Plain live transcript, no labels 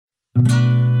This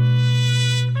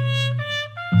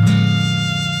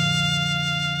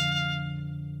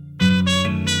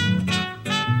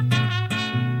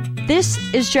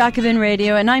is Jacobin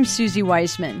Radio, and I'm Susie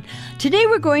Weissman. Today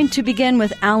we're going to begin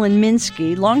with Alan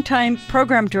Minsky, longtime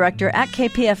program director at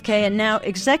KPFK and now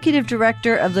executive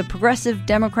director of the Progressive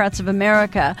Democrats of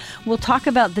America. We'll talk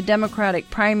about the Democratic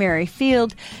primary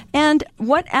field and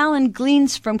what Alan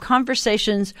gleans from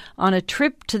conversations on a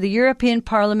trip to the European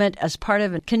Parliament as part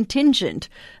of a contingent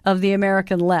of the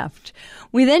American left.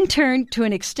 We then turn to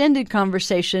an extended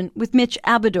conversation with Mitch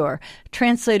Abador,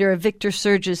 translator of Victor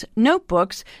Serge's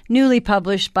Notebooks, newly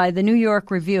published by the New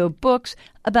York Review of Books,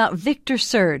 about Victor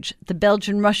Serge, the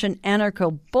Belgian-Russian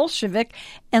anarcho-Bolshevik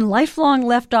and lifelong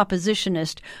left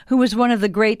oppositionist who was one of the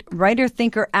great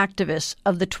writer-thinker activists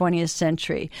of the 20th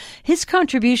century. His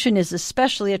contribution is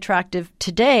especially attractive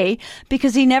today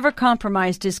because he never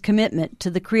compromised his commitment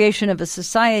to the creation of a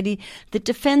society that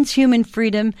defends human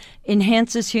freedom,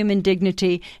 enhances human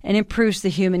dignity, and improves the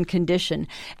human condition.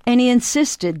 And he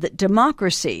insisted that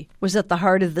democracy was at the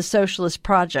heart of the socialist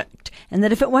project, and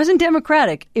that if it wasn't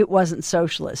democratic, it wasn't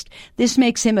socialist. This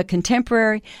makes him a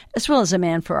contemporary as well as a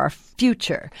man for our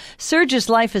future. Serge's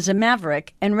life as a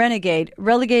maverick and renegade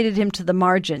relegated him to the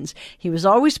margins. He was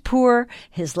always poor,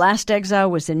 his last exile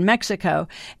was in Mexico,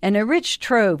 and a rich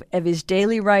trove of his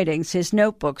daily writings, his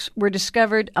notebooks, were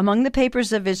discovered among the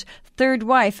papers of his third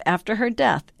wife after her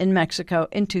death in Mexico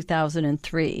in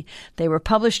 2003. They were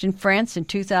published in France in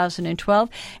 2012,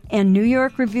 and New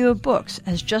York Review of Books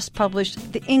has just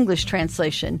published the English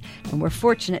translation, and we're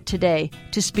fortunate today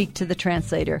to speak to the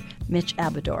translator, Mitch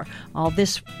Abador. All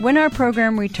this when our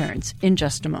program returns in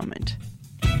just a moment.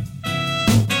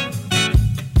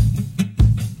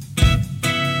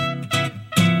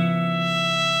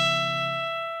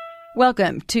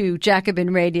 Welcome to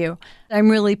Jacobin Radio. I'm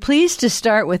really pleased to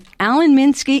start with Alan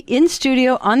Minsky in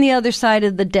studio on the other side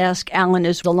of the desk. Alan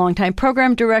is the longtime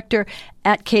program director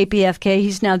at KPFK.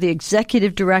 He's now the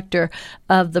executive director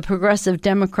of the Progressive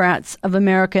Democrats of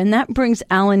America, and that brings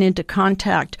Alan into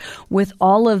contact with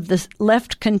all of the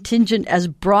left contingent as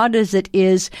broad as it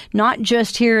is, not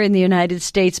just here in the United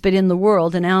States, but in the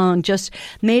world. And Alan just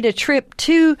made a trip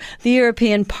to the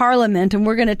European Parliament, and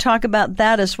we're going to talk about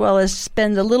that as well as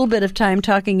spend a little bit of time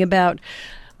talking about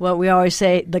what we always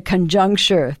say, the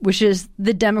conjuncture, which is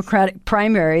the Democratic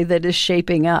primary that is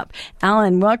shaping up.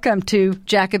 Alan, welcome to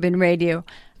Jacobin Radio.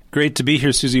 Great to be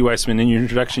here, Susie Weissman. In your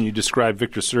introduction, you described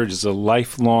Victor Serge as a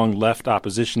lifelong left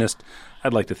oppositionist.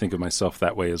 I'd like to think of myself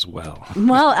that way as well.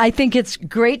 Well, I think it's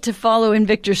great to follow in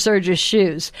Victor Serge's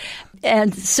shoes.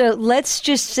 And so let's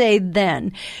just say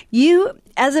then, you,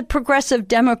 as a progressive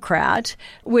Democrat,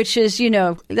 which is,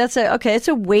 it's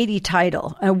a weighty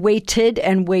title, weighted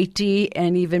and weighty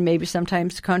and even maybe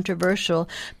sometimes controversial.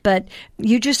 But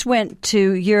you just went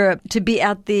to Europe to be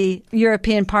at the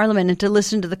European Parliament and to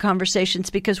listen to the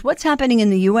conversations, because what's happening in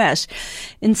the U.S.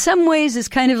 in some ways is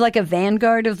kind of like a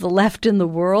vanguard of the left in the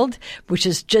world, which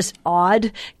is just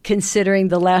odd considering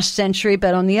the last century.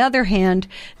 But on the other hand,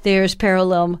 there's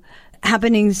parallel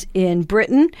happenings in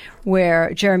Britain,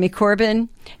 where Jeremy Corbyn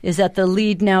is at the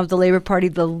lead now of the Labour Party,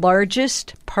 the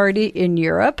largest party in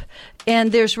Europe.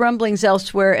 And there's rumblings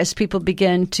elsewhere as people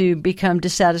begin to become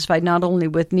dissatisfied not only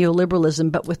with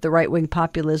neoliberalism, but with the right-wing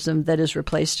populism that has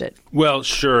replaced it. Well,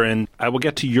 sure, and I will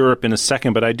get to Europe in a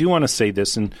second, but I do want to say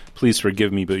this, and please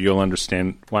forgive me, but you'll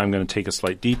understand why I'm going to take a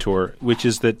slight detour, which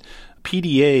is that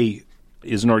PDA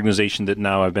is an organization that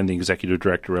now I've been the executive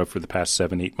director of for the past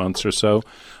 7-8 months or so.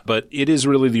 But it is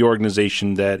really the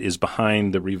organization that is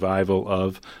behind the revival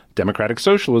of democratic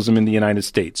socialism in the United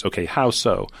States. Okay, how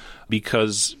so?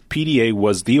 Because PDA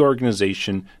was the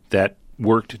organization that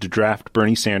worked to draft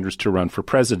Bernie Sanders to run for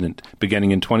president,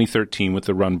 beginning in 2013 with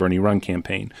the Run, Bernie, Run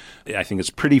campaign. I think it's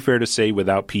pretty fair to say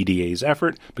without PDA's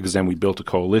effort, because then we built a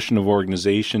coalition of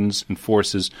organizations and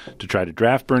forces to try to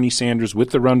draft Bernie Sanders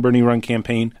with the Run, Bernie, Run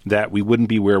campaign, that we wouldn't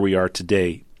be where we are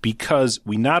today. Because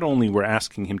we not only were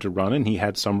asking him to run, and he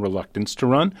had some reluctance to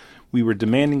run, we were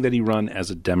demanding that he run as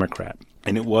a Democrat.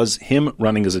 And it was him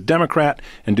running as a Democrat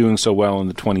and doing so well in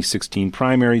the 2016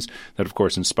 primaries that, of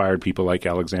course, inspired people like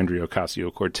Alexandria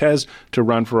Ocasio-Cortez to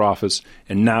run for office.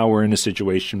 And now we're in a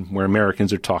situation where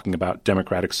Americans are talking about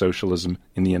democratic socialism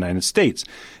in the United States.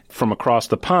 From across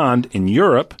the pond in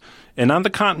Europe, and on the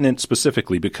continent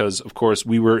specifically, because, of course,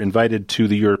 we were invited to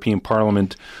the European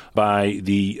Parliament by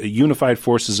the unified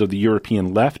forces of the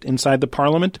European left inside the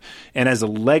Parliament. And as a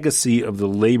legacy of the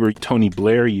Labour Tony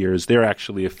Blair years, they're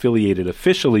actually affiliated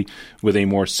officially with a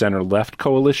more center-left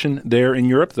coalition there in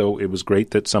Europe, though it was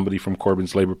great that somebody from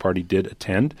Corbyn's Labour Party did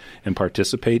attend and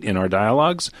participate in our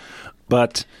dialogues.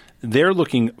 But they're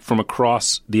looking from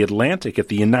across the Atlantic at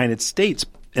the United States.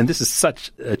 And this is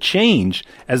such a change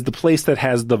as the place that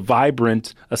has the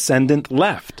vibrant ascendant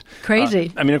left.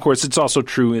 Crazy. I mean, of course, it's also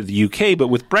true in the UK, but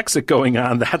with Brexit going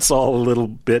on, that's all a little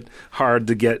bit hard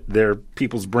to get their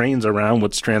people's brains around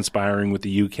what's transpiring with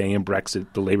the UK and Brexit,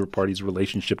 the Labour Party's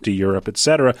relationship to Europe, et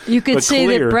cetera. You could say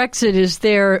that Brexit is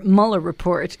their Mueller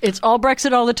report. It's all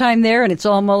Brexit all the time there, and it's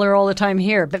all Mueller all the time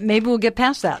here. But maybe we'll get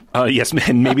past that. Yes,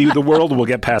 and maybe the world will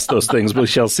get past those things. We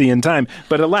shall see in time.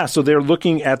 But alas, so they're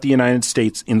looking at the United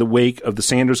States in the wake of the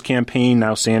Sanders campaign,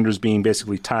 now Sanders being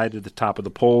basically tied at the top of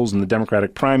the polls in the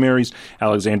Democratic primaries,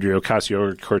 Alexandria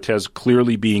Ocasio-Cortez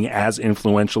clearly being as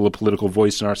influential a political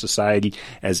voice in our society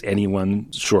as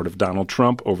anyone short of Donald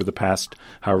Trump over the past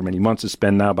however many months it's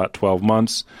been now, about 12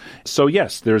 months. So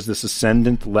yes, there's this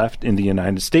ascendant left in the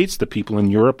United States. The people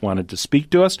in Europe wanted to speak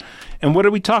to us. And what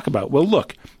did we talk about? Well,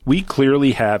 look, we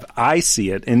clearly have, I see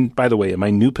it, and by the way, in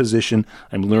my new position,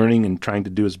 I'm learning and trying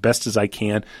to do as best as I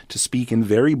can to speak in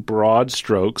very broad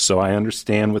strokes, so I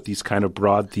understand what these kind of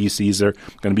broad theses are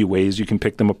going to be, ways you can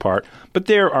pick them apart. But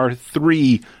there are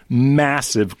three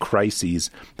massive crises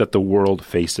that the world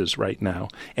faces right now,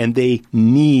 and they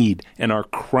need and are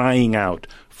crying out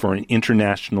for an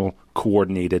international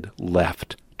coordinated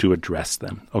left to address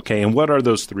them. Okay, and what are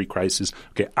those three crises?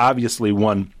 Okay, obviously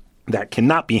one that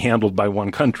cannot be handled by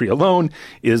one country alone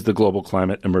is the global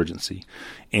climate emergency.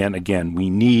 And again, we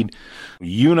need a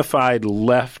unified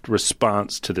left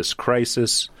response to this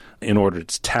crisis in order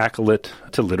to tackle it,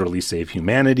 to literally save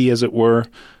humanity, as it were.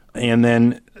 And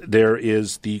then there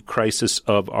is the crisis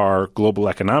of our global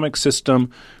economic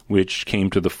system, which came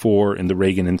to the fore in the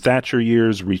Reagan and Thatcher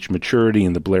years, reached maturity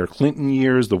in the Blair-Clinton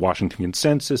years, the Washington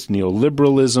Consensus,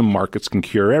 neoliberalism, markets can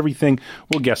cure everything.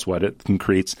 Well, guess what? It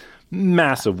creates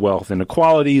massive wealth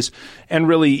inequalities, and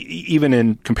really, even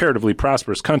in comparatively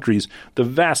prosperous countries, the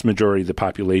vast majority of the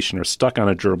population are stuck on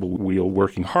a gerbil wheel,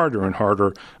 working harder and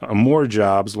harder, more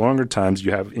jobs, longer times.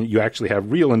 You actually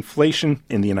have real inflation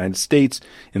in the United States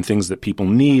in things that people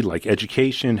need, like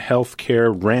education, health care,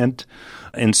 rent.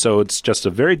 And so it's just a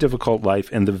very difficult life,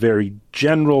 and the very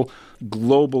general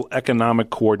global economic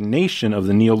coordination of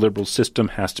the neoliberal system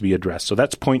has to be addressed. So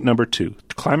that's point number two.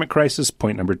 Climate crisis.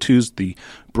 Point number two is the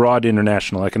broad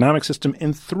international economic system.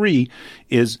 And three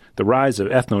is the rise of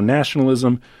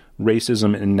ethno-nationalism,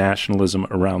 racism, and nationalism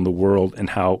around the world, and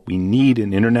how we need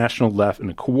an international left and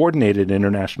a coordinated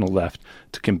international left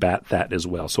to combat that as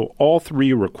well. So all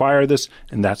three require this,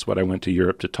 and that's what I went to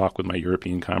Europe to talk with my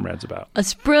European comrades about.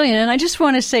 That's brilliant. And I just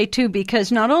want to say, too,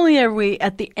 because not only are we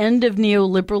at the end of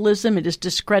neoliberalism, it is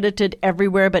discredited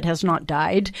everywhere but has not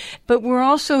died, but we're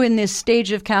also in this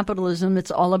stage of capitalism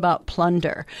that's all about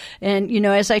plunder. And, you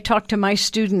know, as I talk to my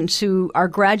students who are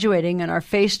graduating and are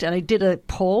faced, and I did a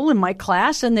poll in my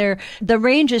class, and the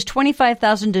range is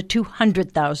 25,000 to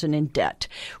 200,000 in debt,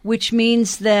 which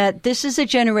means that this is a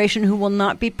generation who will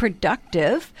not be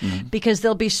productive because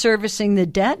they'll be servicing the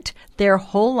debt their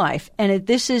whole life. And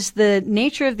this is the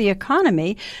nature of the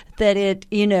economy, that it,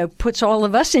 you know, puts all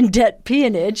of us in debt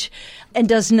peonage and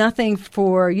does nothing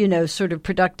for, you know, sort of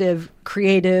productive,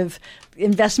 creative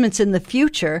investments in the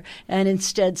future, and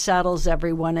instead saddles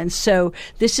everyone. And so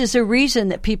this is a reason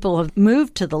that people have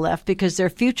moved to the left, because their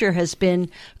future has been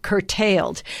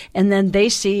curtailed. And then they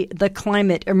see the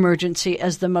climate emergency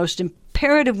as the most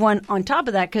imperative one on top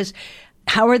of that, because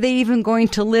how are they even going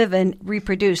to live and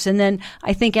reproduce? And then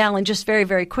I think, Alan, just very,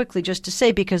 very quickly, just to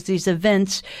say, because these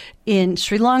events in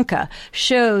Sri Lanka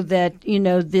show that, you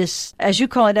know, this, as you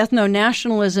call it,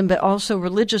 ethno-nationalism, but also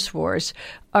religious wars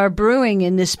are brewing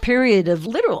in this period of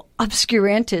literal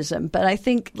obscurantism. But I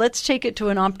think let's take it to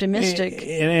an optimistic.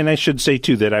 And I should say,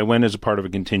 too, that I went as a part of a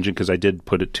contingent because I did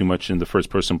put it too much in the first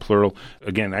person plural.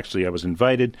 Again, actually, I was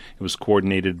invited. It was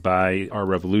coordinated by Our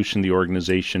Revolution, the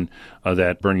organization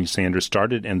that Bernie Sanders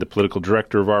started, and the political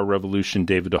director of Our Revolution,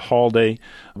 David DeHalde,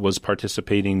 was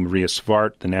participating. Maria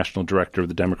Svart, the national director of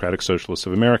the Democratic Socialists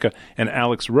of America, and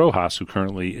Alex Rojas, who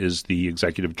currently is the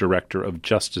executive director of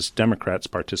Justice Democrats,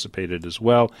 participated as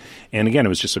well. And again, it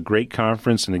was just a great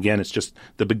conference. And again, it's just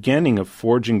the beginning of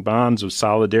forging bonds of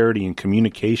solidarity and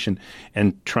communication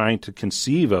and trying to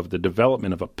conceive of the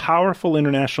development of a powerful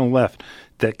international left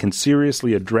that can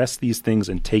seriously address these things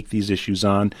and take these issues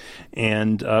on.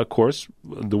 And, of course,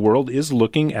 the world is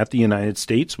looking at the United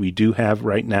States. We do have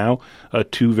right now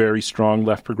two very strong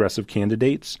left progressive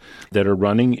candidates that are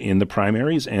running in the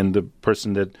primaries, and the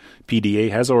person that PDA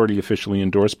has already officially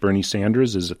endorsed, Bernie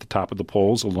Sanders, is at the top of the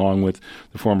polls, along with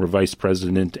the former vice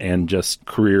president and just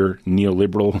career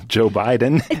neoliberal Joe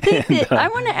Biden. I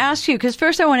want to ask you, because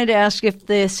first I wanted to ask if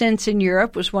the sense in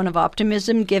Europe was one of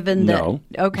optimism, given that. No.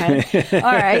 Okay.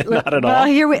 right. Not at all.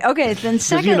 Well, okay, then Because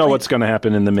secondly. you know what's going to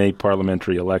happen in the May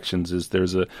parliamentary elections is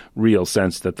there's a real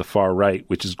sense that the far right,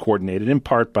 which is coordinated in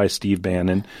part by Steve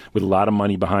Bannon with a lot of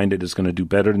money behind it, is going to do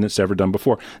better than it's ever done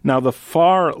before. Now, the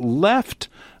far left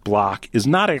bloc is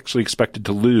not actually expected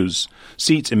to lose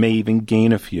seats. It may even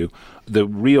gain a few. The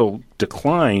real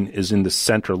decline is in the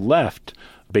center left,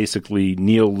 basically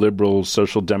neoliberal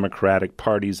social democratic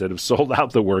parties that have sold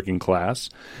out the working class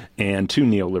and to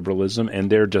neoliberalism,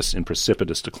 and they're just in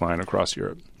precipitous decline across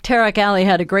Europe. Tarek Ali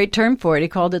had a great term for it. He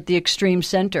called it the extreme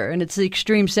center, and it's the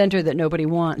extreme center that nobody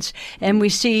wants. And we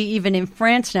see even in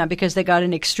France now, because they got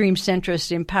an extreme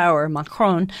centrist in power,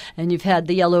 Macron, and you've had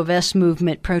the Yellow Vest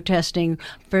movement protesting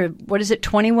for,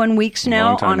 21 weeks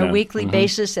now on a weekly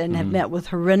basis and have met with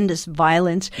horrendous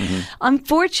violence.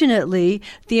 Unfortunately,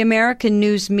 the American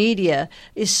news media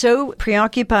is so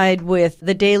preoccupied with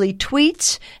the daily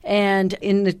tweets and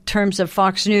in the terms of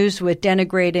Fox News with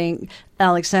denigrating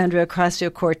Alexandria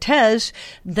Ocasio-Cortez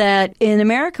that in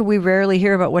America we rarely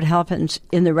hear about what happens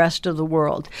in the rest of the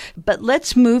world. But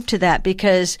let's move to that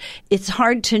because it's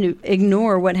hard to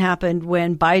ignore what happened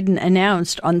when Biden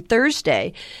announced on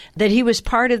Thursday that he was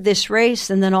part of this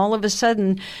race, and then all of a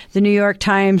sudden the New York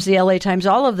Times, the LA Times,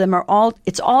 all of them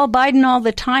it's all Biden all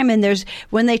the time. And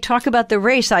when they talk about the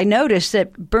race, I noticed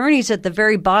that Bernie's at the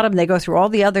very bottom. They go through all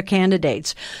the other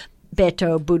candidates.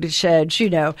 Beto,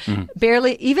 Buttigieg,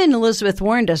 barely, even Elizabeth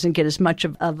Warren doesn't get as much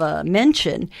of a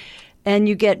mention. And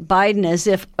you get Biden as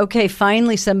if, okay,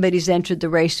 finally somebody's entered the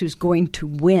race who's going to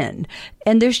win.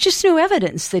 And there's just no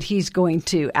evidence that he's going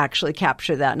to actually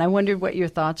capture that. And I wondered what your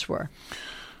thoughts were.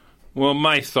 Well,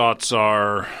 my thoughts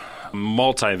are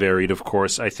multivariate, of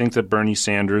course. I think that Bernie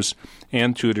Sanders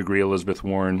and, to a degree, Elizabeth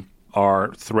Warren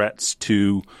are threats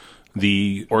to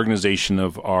the organization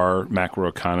of our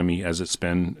macroeconomy as it's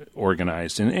been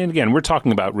organized. And again, we're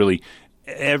talking about really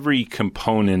every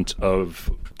component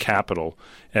of capital,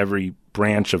 every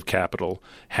branch of capital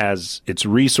has its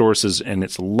resources and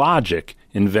its logic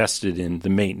invested in the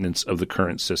maintenance of the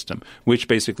current system, which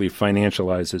basically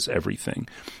financializes everything.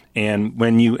 And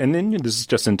then this is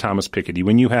just in Thomas Piketty,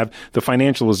 when you have the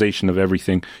financialization of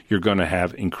everything, you're going to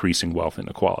have increasing wealth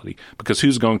inequality. Because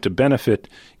who's going to benefit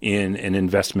in an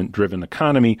investment-driven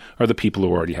economy are the people who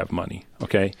already have money,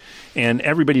 okay? And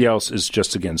everybody else is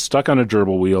just, again, stuck on a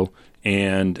gerbil wheel,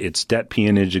 and it's debt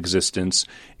peonage existence.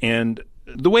 And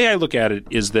the way I look at it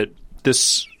is that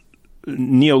this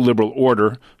neoliberal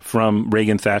order from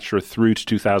Reagan Thatcher through to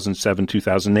 2007,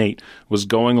 2008 was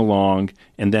going along,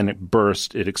 and then it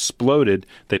burst, it exploded.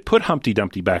 They put Humpty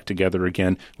Dumpty back together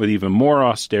again with even more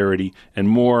austerity and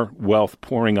more wealth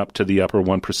pouring up to the upper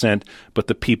 1%, but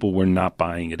the people were not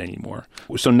buying it anymore.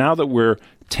 So now that we're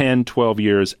 10, 12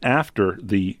 years after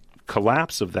the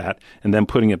collapse of that and then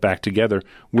putting it back together,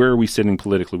 where are we sitting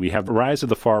politically? We have the rise of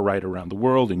the far right around the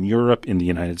world, in Europe, in the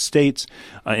United States,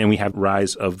 and we have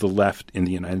rise of the left in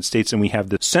the United States, and we have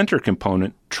the center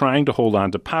component trying to hold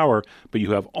on to power, but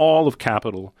you have all of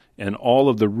capital and all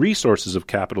of the resources of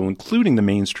capital, including the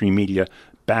mainstream media,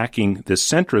 backing this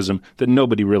centrism that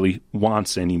nobody really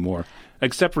wants anymore,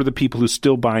 except for the people who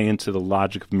still buy into the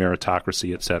logic of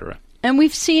meritocracy, et cetera. And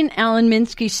we've seen, Alan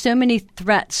Minsky, so many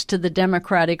threats to the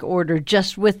democratic order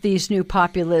just with these new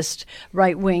populist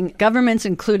right-wing governments,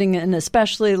 including and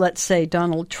especially, let's say,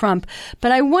 Donald Trump.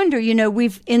 But I wonder,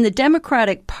 in the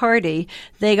Democratic Party,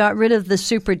 they got rid of the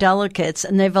superdelegates,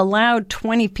 and they've allowed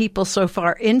 20 people so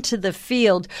far into the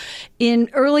field. In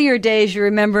earlier days, you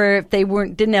remember, if they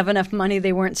didn't have enough money,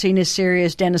 they weren't seen as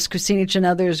serious. Dennis Kucinich and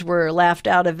others were laughed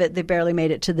out of it. They barely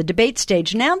made it to the debate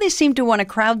stage. Now they seem to want to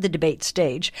crowd the debate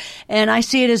stage. And I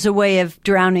see it as a way of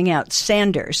drowning out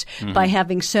Sanders by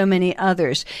having so many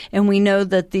others. And we know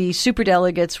that the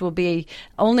superdelegates will be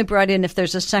only brought in if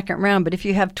there's a second round. But if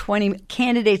you have 20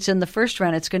 candidates in the first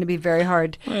round, it's going to be very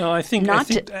hard. Well, I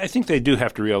think they do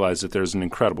have to realize that there's an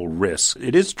incredible risk.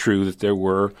 It is true that there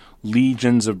were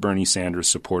legions of Bernie Sanders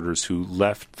supporters who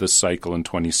left the cycle in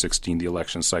 2016, the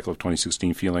election cycle of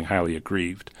 2016, feeling highly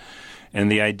aggrieved. And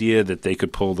the idea that they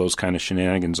could pull those kind of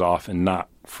shenanigans off and not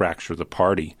fracture the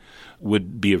party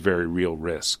would be a very real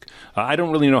risk. I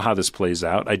don't really know how this plays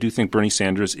out. I do think Bernie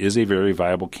Sanders is a very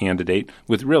viable candidate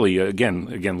with really, again,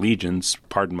 legions,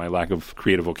 pardon my lack of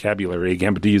creative vocabulary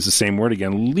again, but to use the same word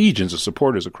again, legions of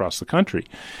supporters across the country.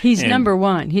 He's number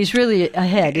one. He's really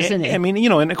ahead, isn't he? I mean,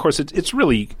 and of course it's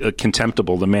really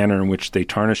contemptible the manner in which they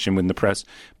tarnish him in the press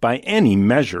by any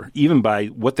measure, even by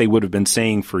what they would have been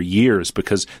saying for years,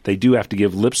 because they do have to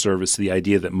give lip service to the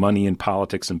idea that money in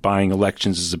politics and buying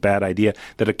elections is a bad idea,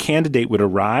 that a candidate candidate would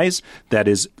arise that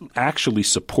is actually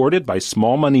supported by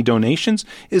small money donations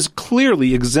is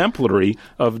clearly exemplary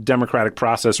of democratic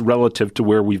process relative to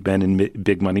where we've been in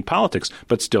big money politics.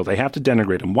 But still, they have to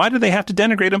denigrate him. Why do they have to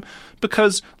denigrate him?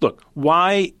 Because, look,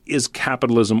 why is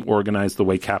capitalism organized the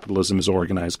way capitalism is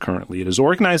organized currently? It is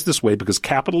organized this way because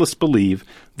capitalists believe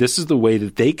this is the way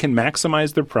that they can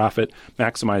maximize their profit,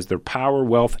 maximize their power,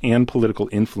 wealth, and political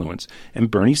influence.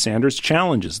 And Bernie Sanders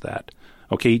challenges that.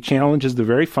 Okay, he challenges the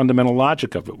very fundamental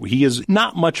logic of it. He is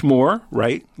not much more,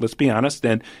 right, let's be honest,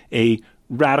 than a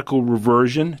radical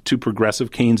reversion to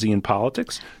progressive Keynesian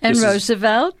politics. And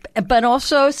Roosevelt, but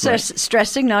also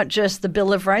stressing not just the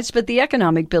Bill of Rights, but the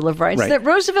economic Bill of Rights that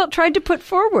Roosevelt tried to put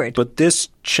forward. But this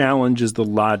challenges the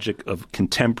logic of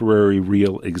contemporary,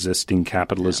 real existing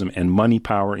capitalism and money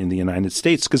power in the United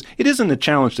States, because it isn't a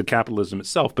challenge to capitalism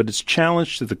itself, but it's a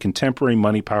challenge to the contemporary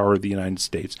money power of the United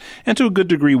States. And to a good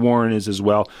degree, Warren is as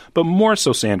well, but more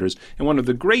so Sanders. And one of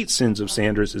the great sins of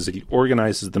Sanders is that he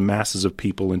organizes the masses of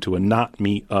people into a not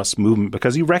me, us movement,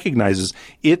 because he recognizes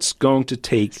it's going to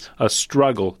take a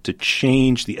struggle to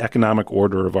change the economic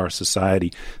order of our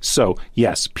society. So,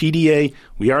 yes, PDA,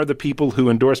 we are the people who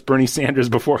endorse Bernie Sanders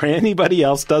before anybody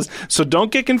else does. So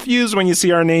don't get confused when you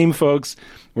see our name, folks.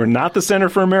 We're not the Center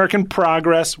for American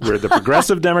Progress. We're the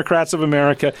Progressive Democrats of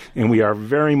America, and we are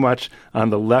very much on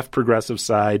the left progressive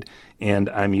side. And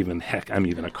I'm even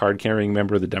a card-carrying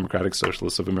member of the Democratic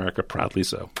Socialists of America, proudly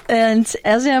so. And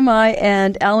as am I.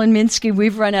 And Alan Minsky,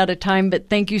 we've run out of time, but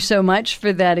thank you so much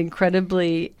for that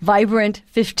incredibly vibrant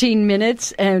 15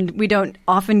 minutes. And we don't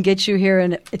often get you here,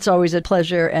 and it's always a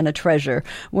pleasure and a treasure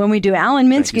when we do. Alan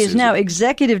Minsky is now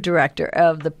Executive Director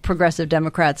of the Progressive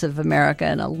Democrats of America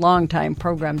and a longtime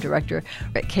program director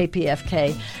at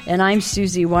KPFK. And I'm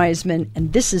Susie Wiseman,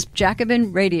 and this is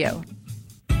Jacobin Radio.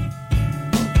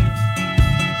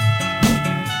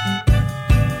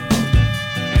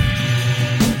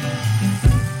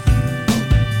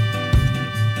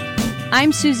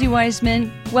 I'm Susie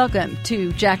Wiseman. Welcome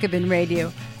to Jacobin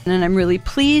Radio. And I'm really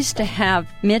pleased to have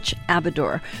Mitch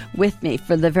Abador with me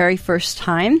for the very first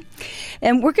time.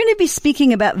 And we're going to be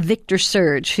speaking about Victor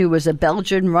Serge, who was a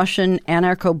Belgian-Russian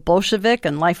anarcho-Bolshevik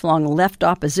and lifelong left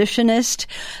oppositionist.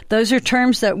 Those are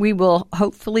terms that we will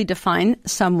hopefully define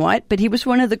somewhat. But he was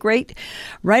one of the great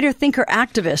writer, thinker,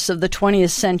 activists of the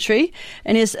 20th century.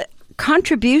 And his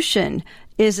contribution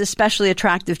is especially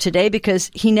attractive today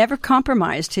because he never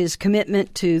compromised his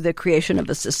commitment to the creation of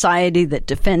a society that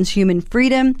defends human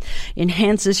freedom,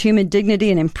 enhances human dignity,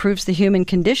 and improves the human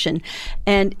condition.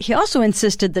 And he also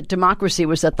insisted that democracy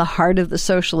was at the heart of the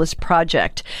socialist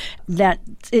project, that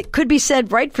it could be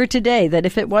said right for today that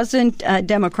if it wasn't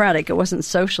democratic, it wasn't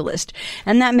socialist.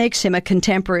 And that makes him a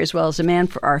contemporary as well as a man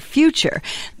for our future.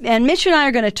 And Mitch and I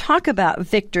are going to talk about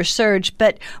Victor Serge,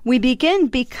 but we begin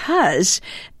because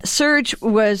Serge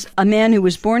was a man who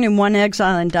was born in one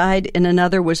exile and died in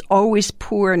another, was always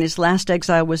poor, and his last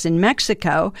exile was in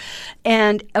Mexico.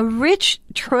 And a rich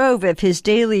trove of his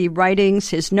daily writings,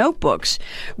 his notebooks,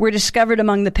 were discovered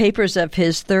among the papers of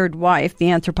his third wife,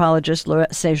 the anthropologist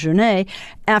Laurette Séjourné,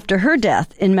 after her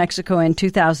death in Mexico in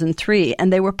 2003.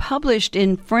 And they were published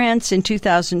in France in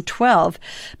 2012,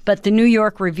 but the New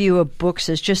York Review of Books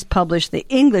has just published the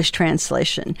English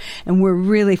translation. And we're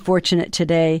really fortunate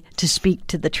today to speak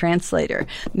to the translator,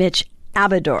 Mitch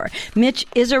Abador. Mitch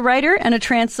is a writer and a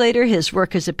translator. His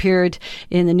work has appeared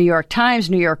in the New York Times,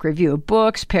 New York Review of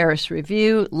Books, Paris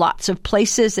Review, lots of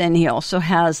places, and he also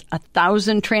has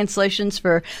 1,000 translations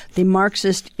for the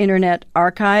Marxist Internet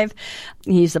Archive.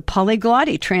 He's a polyglot.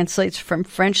 He translates from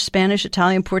French, Spanish,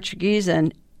 Italian, Portuguese,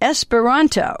 and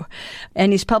Esperanto.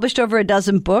 And he's published over a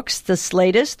dozen books. This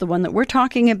latest, the one that we're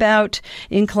talking about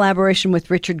in collaboration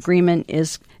with Richard Grieman,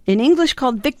 is in English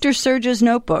called Victor Serge's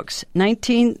Notebooks,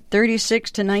 1936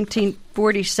 to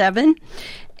 1947.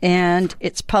 And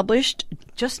it's published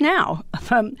just now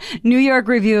from New York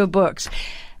Review of Books.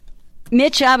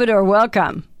 Mitch Abador,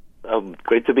 welcome.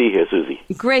 Great to be here, Susie.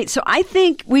 Great. So I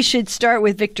think we should start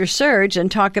with Victor Serge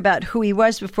and talk about who he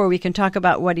was before we can talk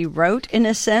about what he wrote, in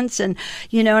a sense. And,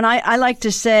 and I like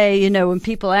to say, when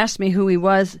people ask me who he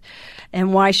was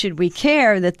and why should we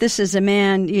care, that this is a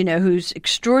man, whose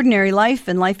extraordinary life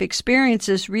and life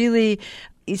experiences really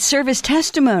serve as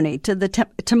testimony to the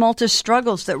tumultuous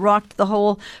struggles that rocked the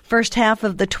whole first half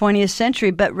of the 20th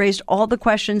century, but raised all the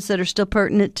questions that are still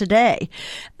pertinent today.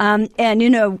 And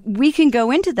we can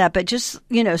go into that, but just,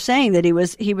 saying that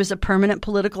he was a permanent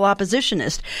political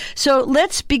oppositionist. So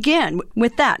let's begin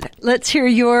with that. Let's hear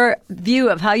your view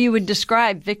of how you would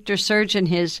describe Victor Serge and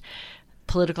his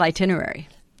political itinerary.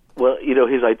 Well,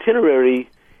 his itinerary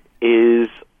is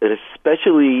an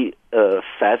especially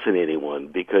fascinating one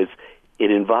because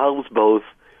it involves both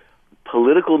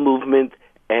political movement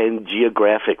and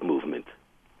geographic movement.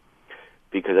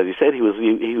 Because, as you said, he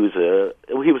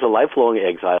was a lifelong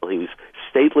exile. He was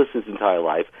stateless his entire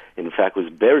life, and in fact was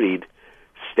buried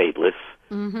stateless.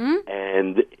 Mm-hmm.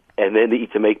 And then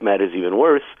to make matters even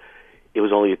worse, it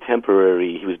was only a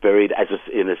temporary. He was buried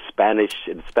in the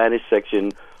Spanish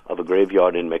section of a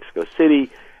graveyard in Mexico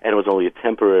City, and it was only a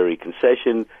temporary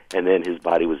concession. And then his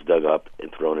body was dug up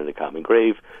and thrown in a common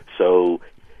grave. So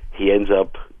he ends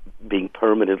up being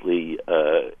permanently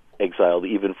exiled,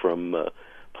 even from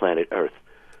planet Earth.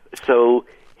 So,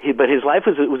 but his life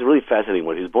was a really fascinating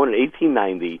one. He was born in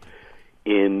 1890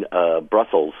 in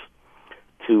Brussels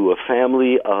to a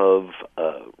family of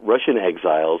Russian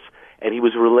exiles, and he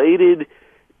was related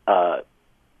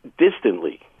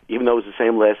distantly, even though it was the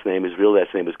same last name. His real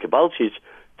last name was Kibalchich,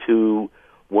 to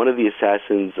one of the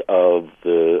assassins of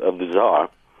the Tsar.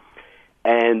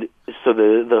 And so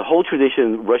the whole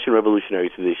tradition, Russian revolutionary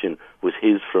tradition, was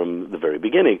his from the very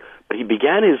beginning. But he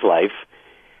began his life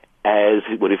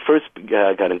when he first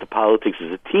got into politics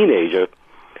as a teenager,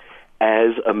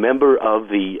 as a member of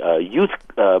the youth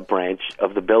branch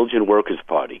of the Belgian Workers'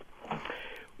 Party,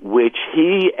 which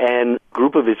he and a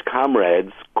group of his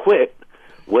comrades quit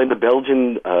when the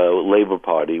Belgian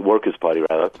Workers' Party,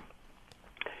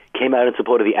 came out in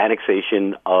support of the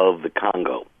annexation of the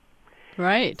Congo.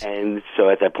 Right. And so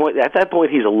at that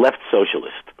point, he's a left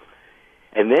socialist.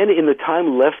 And then in the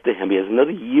time left to him, he has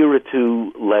another year or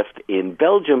two left in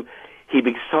Belgium, he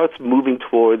starts moving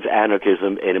towards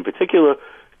anarchism, and in particular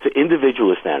to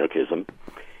individualist anarchism.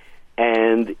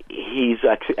 And he's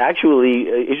actually,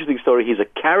 interesting story, he's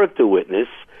a character witness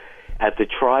at the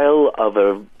trial of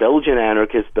a Belgian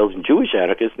Jewish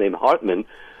anarchist named Hartman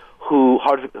or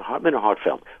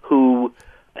Hartfeld, who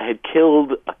had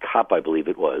killed a cop, I believe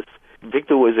it was.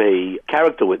 Victor was a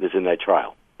character witness in that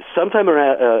trial. Sometime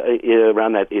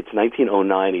around that, it's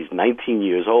 1909, he's 19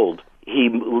 years old. He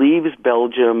leaves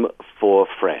Belgium for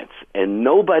France, and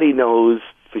nobody knows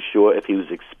for sure if he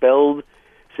was expelled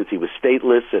since he was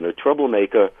stateless and a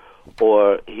troublemaker,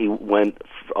 or he went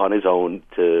on his own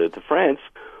to France,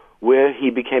 where he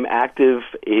became active,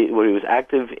 where he was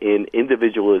active in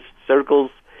individualist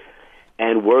circles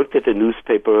and worked at the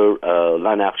newspaper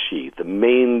L'Anarchie, the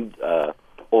main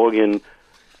organ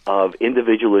of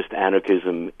individualist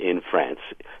anarchism in France.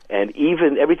 And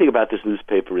even everything about this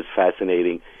newspaper is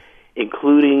fascinating,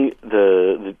 including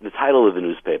the title of the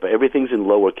newspaper. Everything's in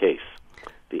lowercase,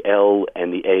 the L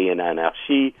and the A in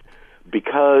Anarchie,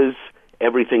 because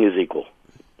everything is equal.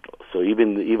 So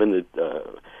even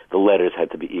the letters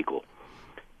had to be equal.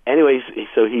 Anyways,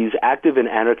 so he's active in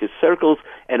anarchist circles,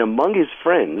 and among his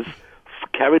friends,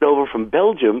 carried over from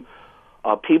Belgium,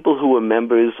 are people who were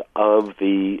members of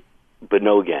the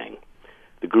Benoît Gang,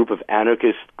 the group of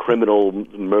anarchist criminal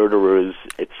murderers,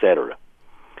 etc.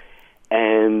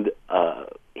 And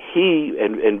he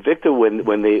and Victor,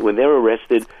 when they're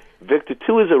arrested, Victor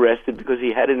too is arrested because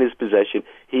he had in his possession,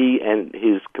 he and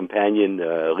his companion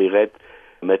Rirette,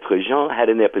 Maître Jean, had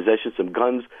in their possession some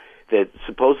guns that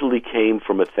supposedly came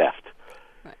from a theft.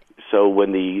 Right. So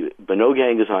when the Benoît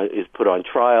Gang is put on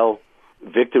trial,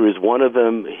 Victor is one of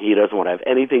them. He doesn't want to have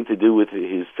anything to do with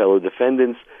his fellow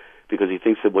defendants because he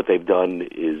thinks that what they've done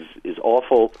is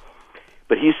awful.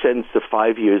 But he's sentenced to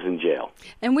 5 years in jail.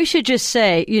 And we should just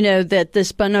say, that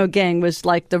this Benoît Gang was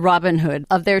like the Robin Hood.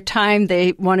 Of their time,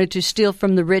 they wanted to steal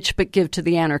from the rich but give to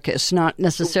the anarchists, not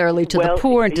necessarily to the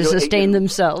poor and to sustain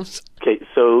themselves. Okay,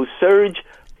 so Serge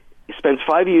spends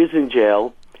 5 years in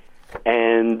jail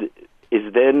and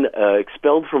is then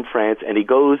expelled from France, and he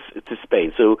goes to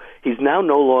Spain. So he's now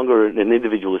no longer an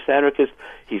individualist anarchist.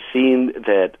 He's seen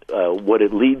that what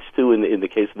it leads to in the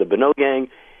case of the Benoît Gang,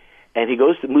 and he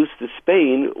moves to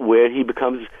Spain, where he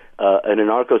becomes an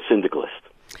anarcho-syndicalist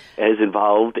and is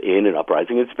involved in an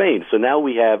uprising in Spain. So now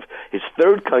we have his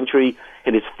third country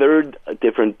and his third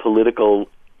different political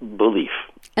belief.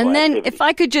 And then activity. If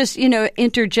I could just,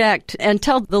 interject and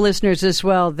tell the listeners as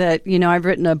well that, I've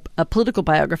written a political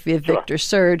biography of Victor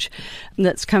Serge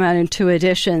that's come out in 2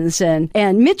 editions. And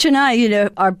Mitch and I,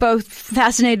 are both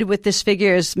fascinated with this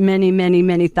figure, as many, many,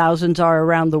 many thousands are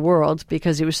around the world,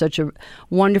 because he was such a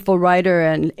wonderful writer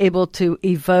and able to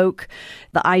evoke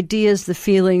the ideas, the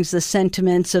feelings, the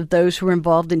sentiments of those who were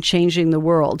involved in changing the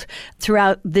world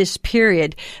throughout this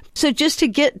period. So just to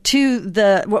get to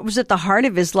what was at the heart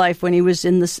of his life when he was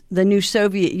in the was the new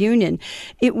Soviet Union.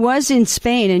 It was in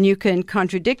Spain, and you can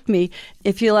contradict me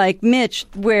if you like, Mitch,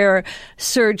 where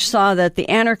Serge saw that the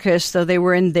anarchists, though they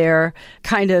were in their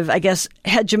kind of, I guess,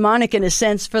 hegemonic in a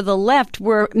sense for the left,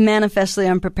 were manifestly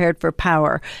unprepared for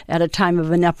power at a time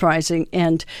of an uprising.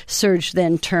 And Serge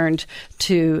then turned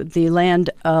to the land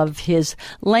of his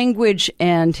language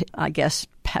and, I guess,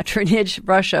 patronage,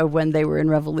 Russia, when they were in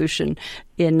revolution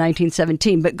in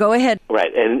 1917. But go ahead.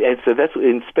 Right, and so that's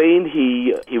in Spain.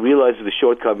 He realizes the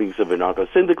shortcomings of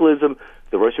anarcho-syndicalism.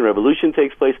 The Russian Revolution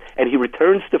takes place, and he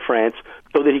returns to France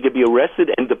so that he could be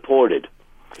arrested and deported.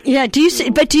 Yeah, do you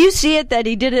see it that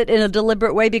he did it in a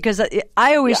deliberate way? Because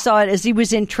I always saw it as he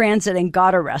was in transit and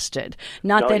got arrested,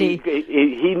 not that he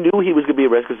knew he was going to be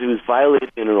arrested because he was violating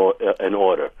an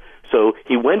order. So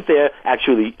he went there,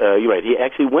 actually, you're right, he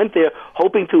actually went there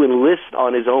hoping to enlist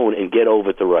on his own and get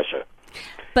over to Russia.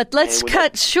 But let's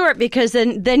cut short, because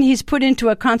then he's put into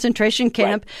a concentration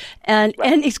camp, and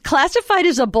he's classified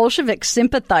as a Bolshevik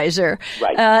sympathizer,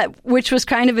 which was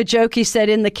kind of a joke. He said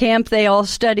in the camp they all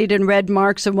studied and read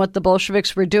Marx and what the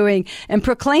Bolsheviks were doing and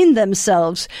proclaimed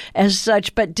themselves as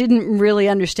such, but didn't really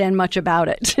understand much about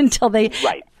it until they...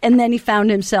 Right. And then he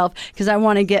found himself, because I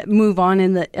want to move on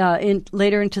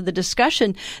later into the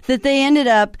discussion, that they ended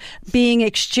up being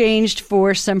exchanged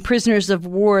for some prisoners of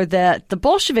war that the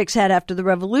Bolsheviks had after the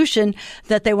revolution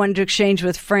that they wanted to exchange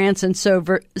with France. And so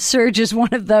Serge is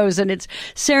one of those, and it's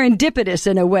serendipitous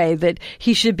in a way that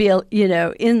he should be,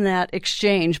 in that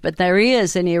exchange. But there he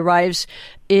is, and he arrives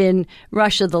in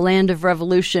Russia, the land of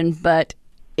revolution, but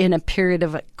in a period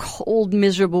of a cold,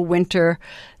 miserable winter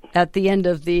at the end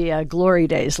of the glory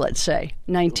days, let's say,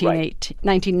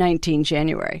 1919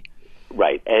 January.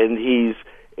 Right, and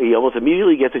he almost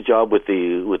immediately gets a job with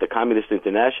the Communist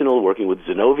International, working with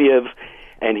Zinoviev,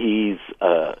 and he's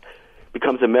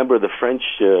becomes a member of the French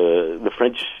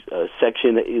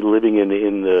section living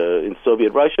in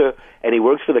Soviet Russia, and he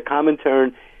works for the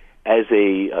Comintern and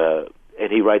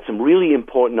he writes some really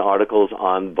important articles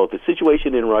on both the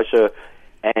situation in Russia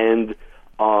and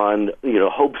on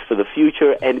hopes for the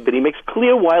future, but he makes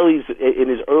clear while he's in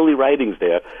his early writings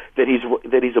there that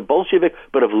he's a Bolshevik,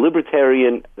 but of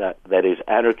libertarian, that is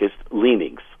anarchist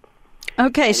leanings.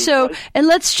 Okay,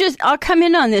 I'll come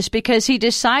in on this, because he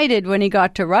decided when he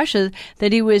got to Russia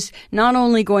that he was not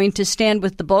only going to stand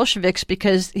with the Bolsheviks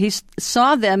because he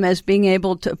saw them as being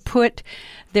able to put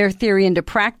their theory into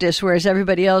practice, whereas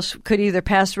everybody else could either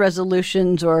pass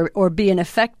resolutions or be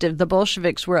ineffective. The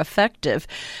Bolsheviks were effective.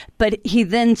 But he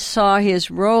then saw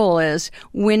his role as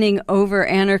winning over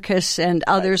anarchists and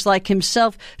others like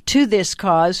himself to this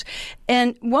cause.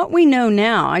 And what we know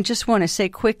now, I just want to say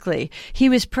quickly, he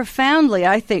was profoundly,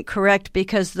 I think, correct,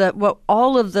 because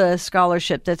all of the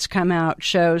scholarship that's come out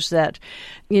shows that,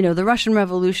 the Russian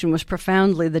Revolution was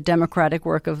profoundly the democratic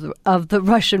work of the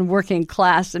Russian working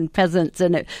class and peasants,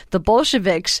 and the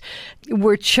Bolsheviks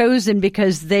were chosen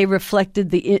because they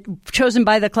chosen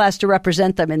by the class to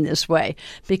represent them in this way,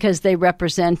 because they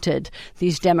represented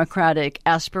these democratic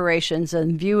aspirations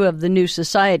and view of the new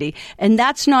society. And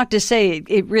that's not to say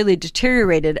it really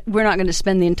deteriorated. We're not going to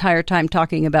spend the entire time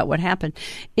talking about what happened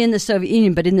in the Soviet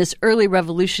Union, but in this early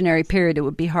revolutionary period, it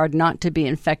would be hard not to be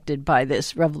infected by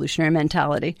this revolutionary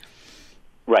mentality.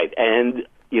 Right. And,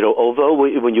 although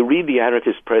when you read the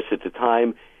anarchist press at the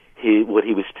time, what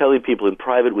he was telling people in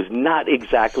private was not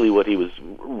exactly what he was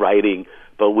writing,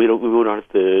 but we don't have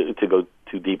to go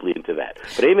too deeply into that.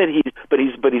 But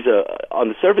he's on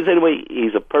the surface anyway,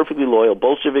 he's a perfectly loyal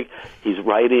Bolshevik. He's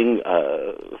writing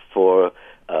for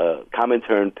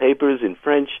Comintern papers in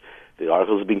French. The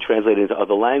articles are being translated into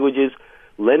other languages.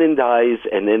 Lenin dies,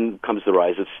 and then comes the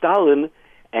rise of Stalin,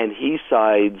 and he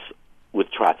sides with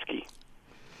Trotsky.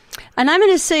 And I'm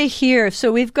going to say here,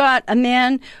 so we've got a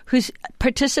man who's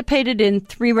participated in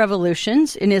 3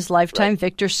 revolutions in his lifetime,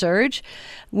 Victor Serge.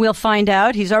 We'll find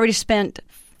out. He's already spent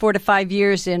 4 to 5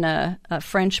 years in a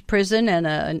French prison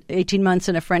and 18 months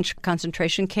in a French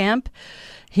concentration camp.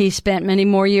 He spent many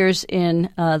more years in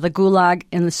the Gulag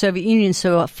in the Soviet Union,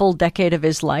 so a full decade of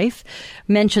his life.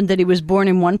 Mentioned that he was born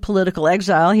in one political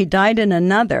exile. He died in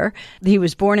another. He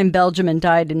was born in Belgium and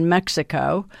died in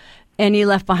Mexico. And he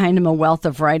left behind him a wealth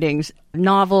of writings,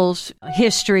 novels,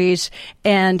 histories,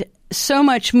 and so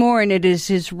much more. And it is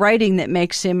his writing that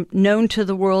makes him known to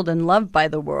the world and loved by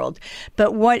the world.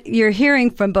 But what you're hearing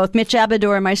from both Mitch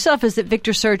Abador and myself is that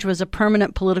Victor Serge was a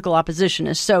permanent political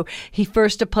oppositionist. So he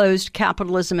first opposed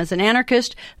capitalism as an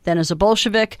anarchist, then as a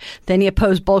Bolshevik. Then he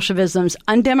opposed Bolshevism's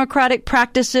undemocratic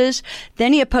practices.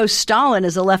 Then he opposed Stalin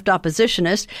as a left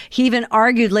oppositionist. He even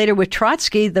argued later with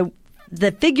Trotsky, the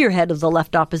the figurehead of the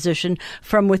left opposition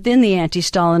from within the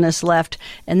anti-Stalinist left,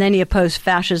 and then he opposed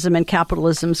fascism and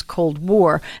capitalism's Cold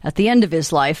War at the end of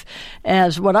his life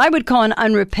as what I would call an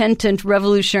unrepentant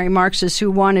revolutionary Marxist who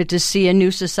wanted to see a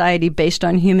new society based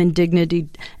on human dignity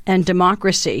and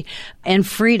democracy and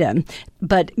freedom.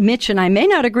 But Mitch and I may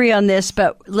not agree on this,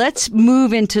 but let's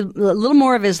move into a little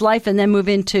more of his life and then move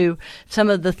into some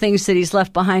of the things that he's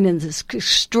left behind in this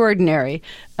extraordinary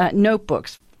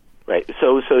notebooks. Right.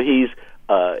 So he's,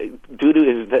 due to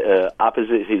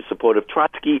his his support of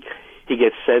Trotsky, he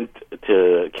gets sent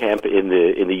to camp in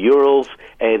the Urals,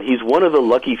 and he's one of the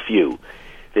lucky few.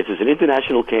 This is an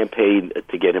international campaign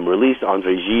to get him released.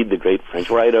 André Gide, the great French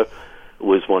writer,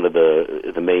 was one of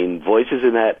the main voices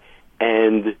in that.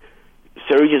 And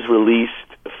Serge is released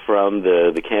from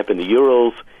the camp in the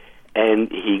Urals,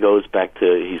 and he's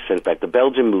sent back to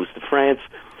Belgium, moves to France,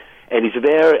 and he's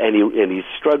there, and he's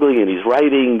struggling, and he's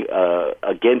writing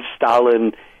against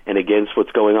Stalin and against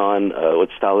what's going on, what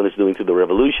Stalin is doing to the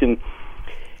revolution.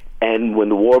 And when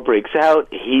the war breaks out,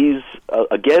 he's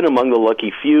again among the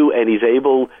lucky few, and he's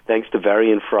able, thanks to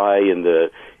Varian Fry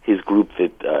and his group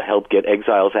that helped get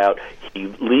exiles out, he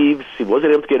leaves. He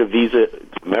wasn't able to get a visa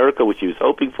to America, which he was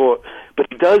hoping for, but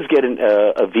he does get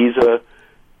a visa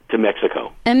to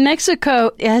Mexico. And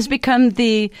Mexico has become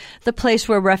the place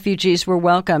where refugees were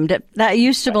welcomed. That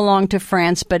used to belong to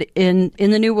France, but in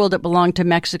the New World it belonged to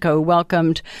Mexico,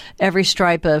 welcomed every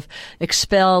stripe of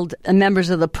expelled members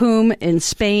of the POUM in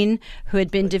Spain who had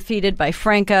been defeated by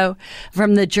Franco,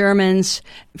 from the Germans,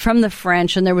 from the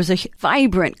French, and there was a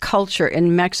vibrant culture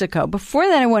in Mexico. Before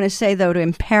that, I want to say, though,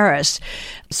 in Paris,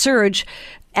 Serge,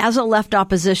 as a left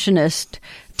oppositionist,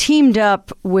 teamed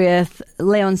up with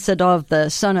Leon Sedov, the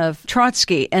son of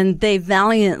Trotsky, and they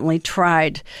valiantly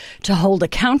tried to hold a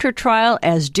counter-trial,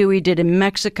 as Dewey did in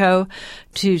Mexico,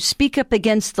 to speak up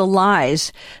against the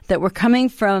lies that were coming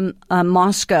from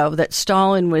Moscow, that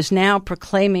Stalin was now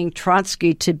proclaiming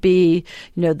Trotsky to be,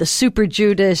 the super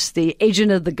Judas, the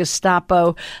agent of the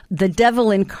Gestapo, the devil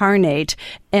incarnate,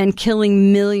 and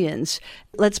killing millions.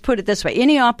 Let's put it this way.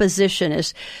 Any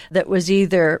oppositionist that was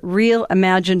either real,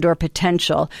 imagined, or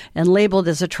potential and labeled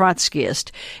as a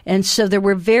Trotskyist. And so there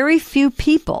were very few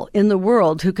people in the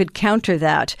world who could counter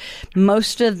that.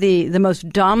 Most of the most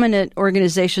dominant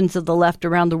organizations of the left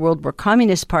around the world were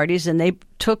communist parties, and they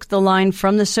took the line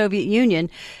from the Soviet Union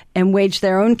and waged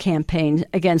their own campaign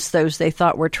against those they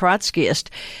thought were Trotskyist.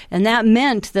 And that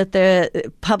meant that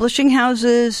the publishing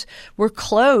houses were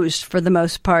closed for the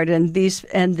most part,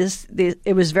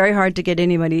 it was very hard to get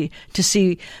anybody to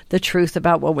see the truth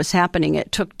about what was happening.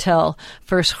 It took till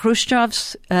first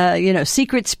Khrushchev's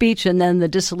secret speech and then the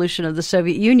dissolution of the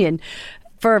Soviet Union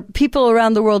for people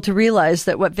around the world to realize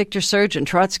that what Victor Serge and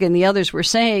Trotsky and the others were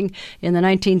saying in the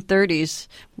 1930s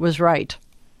was right.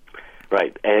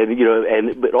 Right,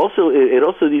 but also it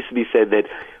also needs to be said that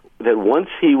once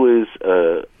he was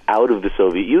out of the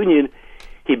Soviet Union,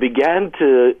 he began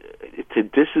to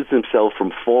distance himself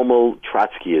from formal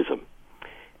Trotskyism,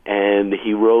 and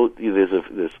he wrote.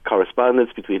 There's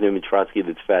correspondence between him and Trotsky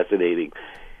that's fascinating,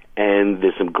 and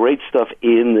there's some great stuff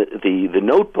in the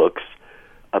notebooks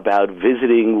about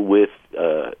visiting with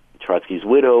Trotsky's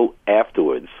widow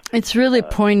afterwards. It's really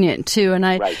poignant too, and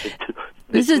right.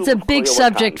 This is a big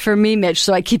subject for me, Mitch,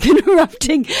 so I keep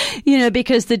interrupting,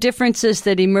 because the differences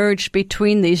that emerged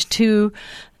between these two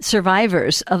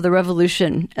survivors of the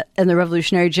revolution and the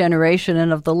revolutionary generation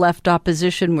and of the left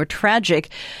opposition were tragic.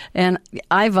 And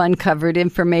I've uncovered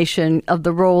information of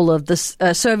the role of the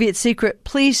Soviet secret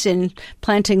police in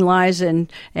planting lies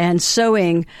and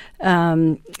sowing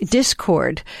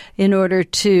discord in order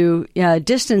to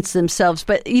distance themselves.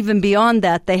 But even beyond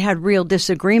that, they had real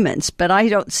disagreements. But I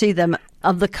don't see them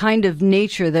of the kind of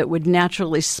nature that would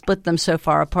naturally split them so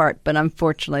far apart. But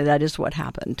unfortunately, that is what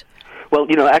happened. Well,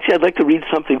 actually, I'd like to read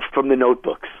something from the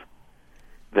notebooks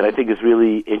that I think is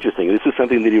really interesting. This is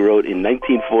something that he wrote in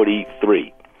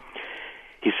 1943.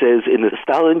 He says, in the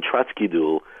Stalin-Trotsky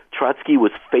duel, Trotsky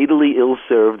was fatally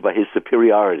ill-served by his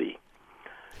superiority.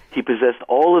 He possessed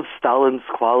all of Stalin's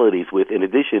qualities with, in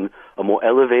addition, a more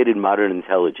elevated modern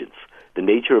intelligence, the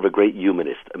nature of a great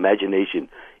humanist, imagination,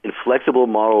 inflexible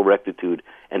moral rectitude,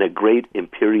 and a great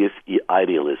imperious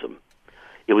idealism.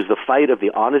 It was the fight of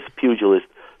the honest pugilist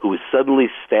who was suddenly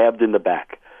stabbed in the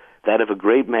back, that of a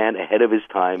great man ahead of his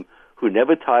time who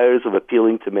never tires of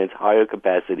appealing to men's higher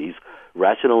capacities,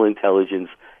 rational intelligence,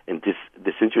 and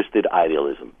disinterested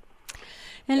idealism.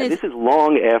 And this is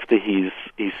long after he's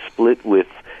split with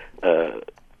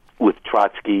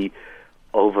Trotsky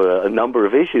over a number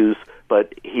of issues,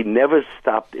 but he never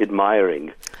stopped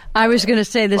admiring. I was going to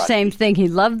say the same thing. He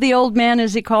loved the old man,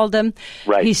 as he called him.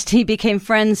 Right. He became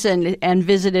friends and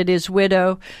visited his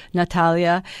widow,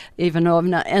 Natalia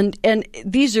Ivanovna. And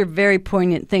these are very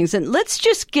poignant things. And let's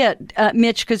just get,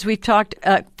 Mitch, because we've talked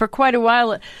for quite a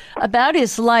while about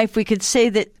his life. We could say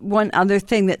that one other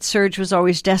thing, that Serge was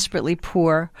always desperately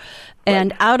poor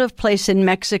and out of place in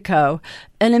Mexico,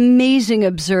 an amazing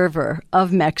observer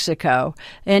of Mexico.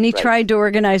 And he tried to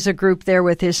organize a group there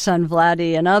with his son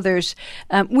Vladi and others.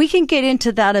 We can get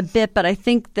into that a bit, but I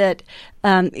think that,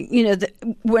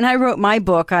 when I wrote my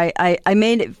book, I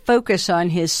made it focus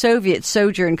on his Soviet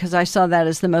sojourn because I saw that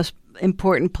as the most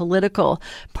important political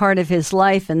part of his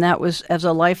life, and that was as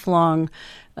a lifelong,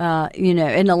 in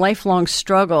a lifelong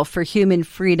struggle for human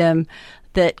freedom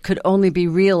that could only be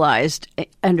realized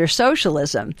under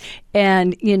socialism.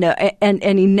 And,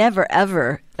 and he never,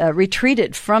 ever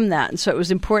retreated from that. And so it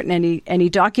was important, and he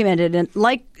documented. And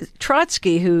like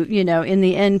Trotsky, who, in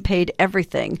the end paid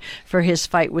everything for his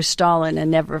fight with Stalin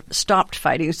and never stopped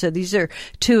fighting. So these are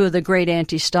two of the great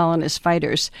anti-Stalinist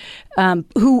fighters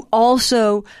who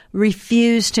also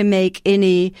refused to make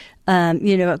any,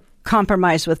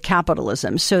 compromise with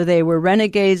capitalism. So they were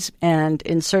renegades, and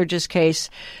in Serge's case,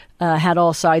 had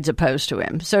all sides opposed to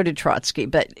him. So did Trotsky,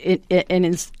 but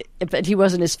but he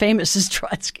wasn't as famous as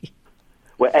Trotsky.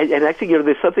 Well, and actually,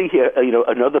 there's something here,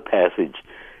 another passage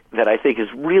that I think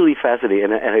is really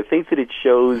fascinating, and I think that it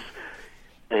shows,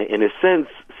 in a sense,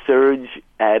 Serge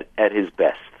at his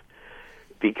best,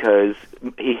 because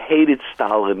he hated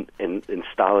Stalin and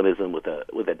Stalinism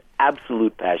with an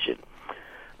absolute passion.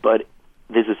 But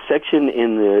there's a section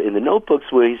in the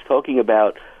notebooks where he's talking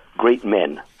about great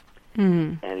men.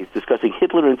 Mm-hmm. And he's discussing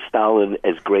Hitler and Stalin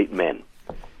as great men,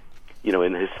 in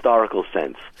a historical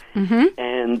sense. Mm-hmm.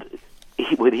 And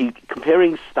when he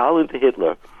comparing Stalin to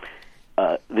Hitler,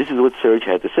 this is what Serge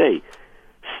had to say.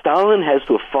 Stalin has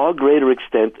to a far greater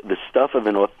extent the stuff of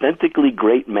an authentically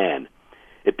great man,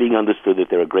 it being understood that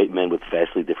there are great men with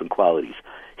vastly different qualities.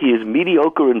 He is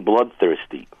mediocre and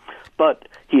bloodthirsty, but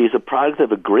he is a product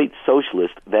of a great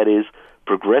socialist, that is,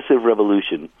 progressive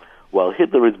revolution, while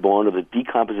Hitler is born of the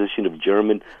decomposition of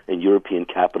German and European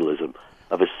capitalism,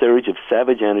 of a surge of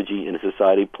savage energy in a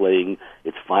society playing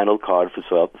its final card for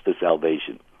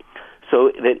salvation.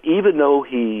 So that even though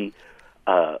he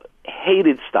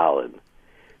hated Stalin,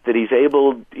 that he's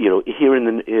able, here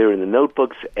in the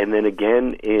notebooks, and then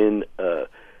again in the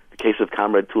case of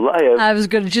Comrade Tulayev. I was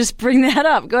going to just bring that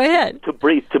up. Go ahead. To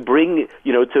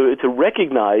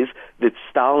recognize that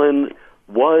Stalin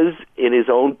was, in his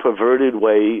own perverted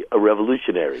way, a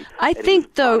revolutionary. I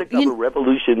think, though,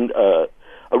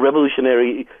 a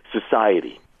revolutionary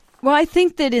society. Well, I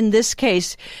think that in this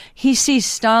case, he sees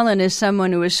Stalin as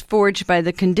someone who is forged by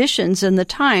the conditions and the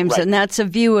times, and that's a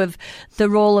view of the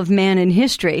role of man in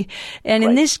history. And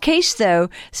in this case, though,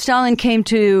 Stalin came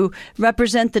to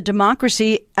represent the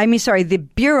the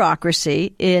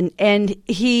bureaucracy, and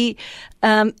he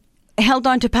held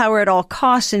on to power at all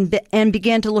costs and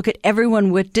began to look at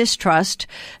everyone with distrust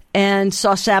and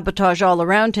saw sabotage all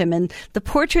around him. And the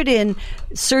portrait in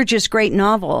Serge's great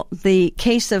novel, The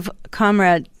Case of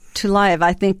Comrade Tulayev,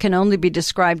 I think can only be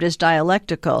described as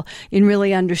dialectical in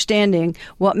really understanding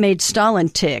what made Stalin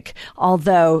tick.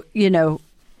 Although, he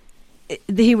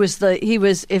was,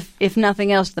 if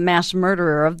nothing else, the mass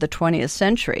murderer of the 20th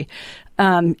century.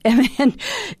 And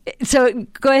so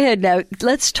go ahead now.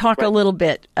 Let's talk a little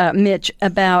bit, Mitch,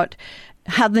 about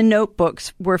how the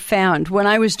notebooks were found. When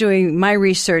I was doing my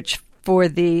research for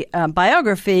the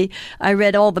biography, I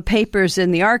read all the papers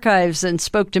in the archives and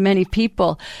spoke to many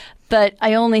people. But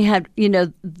I only had,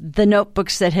 the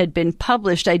notebooks that had been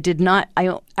published. I did not.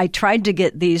 I tried to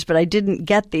get these, but I didn't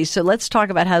get these. So let's talk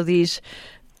about how these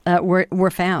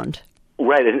were found.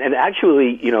 Right, and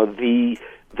actually,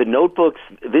 the notebooks,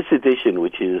 this edition,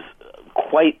 which is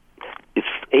it's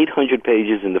 800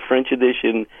 pages in the French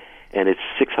edition, and it's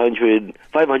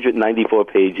 594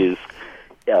 pages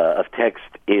of text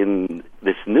in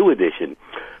this new edition.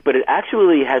 But it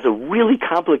actually has a really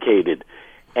complicated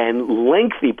and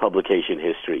lengthy publication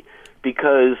history,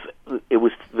 because it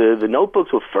was the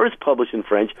notebooks were first published in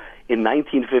French in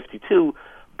 1952,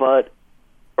 but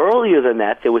earlier than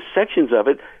that, there were sections of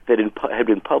it that had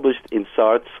been published in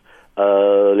Sartre's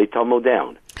Les Temps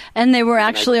Modernes. And they were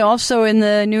actually also in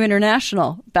the New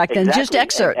International back then, just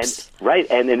excerpts.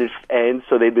 And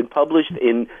so they'd been published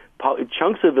in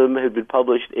chunks of them had been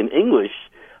published in English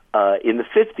in the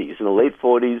 50s, in the late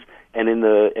 40s, and in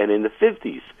the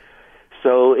 50s.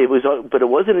 So it was, but it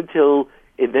wasn't until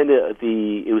it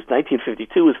was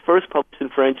 1952. It was first published in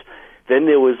French. Then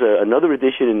there was another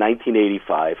edition in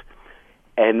 1985.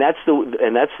 and that's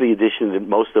the edition that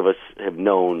most of us have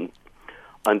known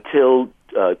until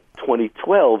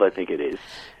 2012, I think it is,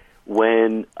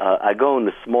 when Agon,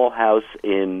 the small house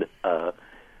in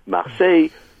Marseille,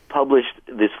 published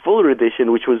this fuller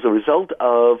edition, which was a result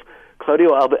of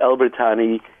Claudio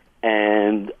Albertani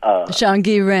and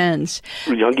Jean-Guy Rennes.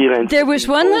 There was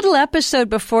one little episode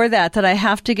before that I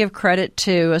have to give credit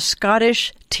to, a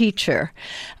Scottish teacher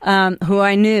who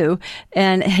I knew,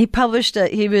 and he published.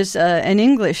 He was an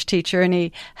English teacher, and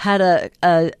he had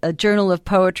a journal of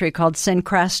poetry called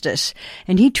Syncrastus,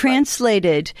 and he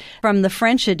translated from the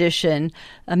French edition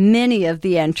many of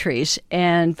the entries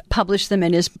and published them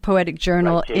in his poetic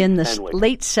journal in the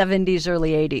late 70s,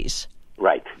 early 80s.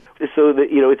 Right. So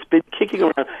it's been kicking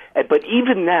around, but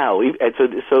even now, and there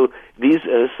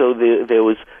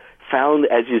was found,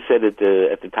 as you said at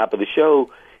the top of the show,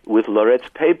 with Laurette's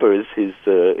papers, his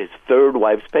third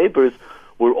wife's papers,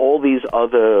 were all these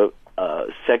other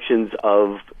sections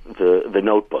of the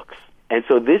notebooks, and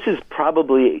so this is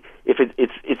probably,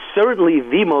 it's certainly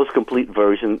the most complete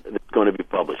version that's going to be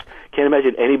published. Can't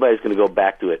imagine anybody's going to go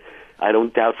back to it. I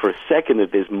don't doubt for a second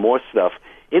that there's more stuff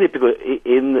in it, because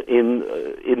in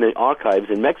the archives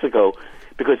in Mexico,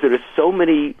 because there are so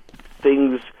many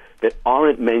things that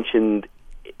aren't mentioned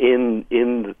in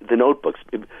the notebooks.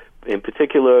 In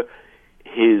particular,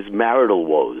 his marital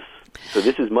woes. So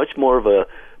this is much more of a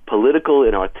political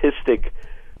and artistic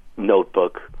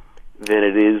notebook than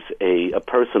it is a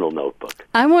personal notebook.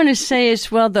 I want to say as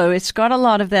well, though, it's got a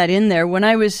lot of that in there. When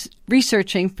I was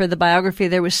researching for the biography,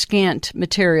 there was scant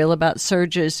material about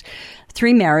Serge's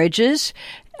 3 marriages.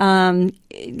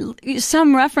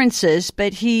 Some references,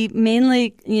 but he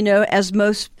mainly, as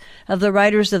most of the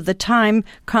writers of the time,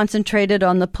 concentrated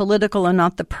on the political and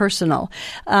not the personal.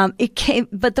 But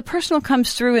the personal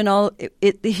comes through in all.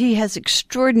 He has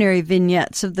extraordinary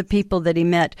vignettes of the people that he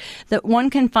met that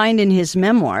one can find in his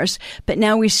memoirs, but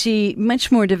now we see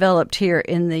much more developed here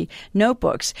in the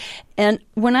notebooks. And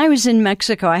when I was in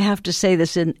Mexico, I have to say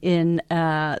this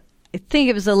I think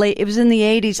it was in the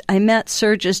 80s. I met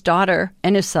Serge's daughter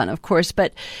and his son, of course,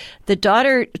 but the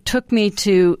daughter took me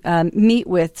to meet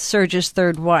with Serge's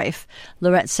third wife,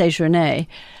 Laurette Séjourné,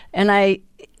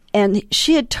 and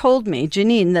she had told me,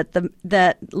 Janine,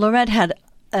 that Laurette had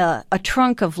a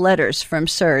trunk of letters from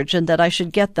Serge and that I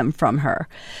should get them from her.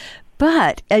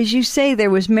 But, as you say, there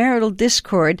was marital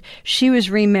discord. She was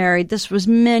remarried. This was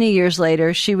many years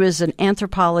later. She was an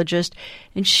anthropologist,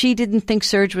 and she didn't think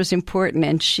Serge was important,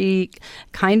 and she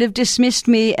kind of dismissed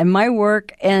me and my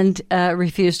work and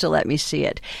refused to let me see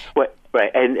it. Right,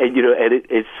 and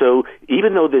it's so,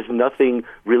 even though there's nothing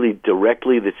really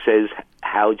directly that says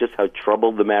how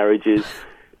troubled the marriage is,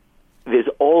 there's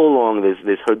all along,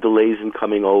 there's her delays in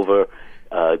coming over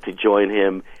to join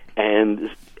him,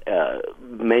 and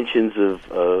mentions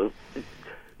of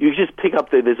you just pick up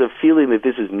that there's a feeling that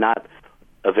this is not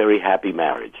a very happy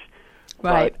marriage.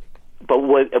 Right. But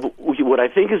what I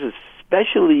think is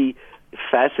especially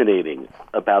fascinating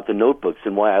about the notebooks,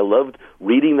 and why I loved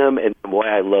reading them and why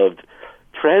I loved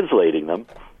translating them,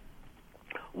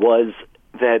 was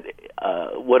that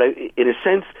in a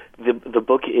sense, the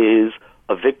book is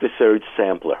a Victor Serge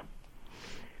sampler,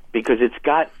 because it's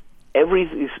got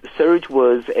Serge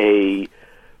was a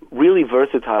really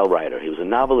versatile writer. He was a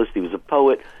novelist, he was a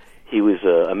poet, he was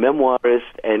a memoirist,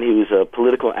 and he was a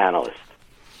political analyst.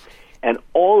 And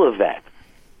all of that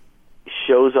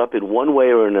shows up in one way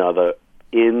or another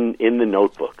in the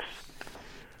notebooks.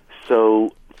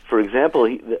 So, for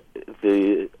example,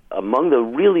 among the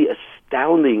really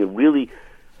astounding, really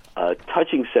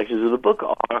touching sections of the book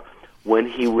are when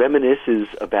he reminisces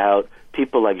about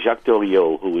people like Jacques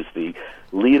Doriot, who was the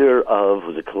leader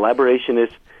was a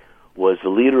collaborationist, was the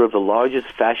leader of the largest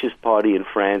fascist party in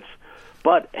France,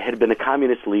 but had been a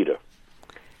communist leader.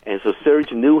 And so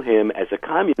Serge knew him as a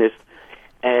communist,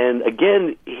 and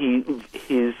again,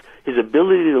 his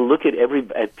ability to look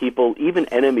at people, even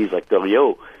enemies like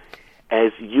Doriot,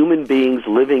 as human beings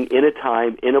living in a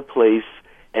time, in a place,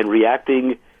 and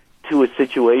reacting to a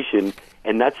situation,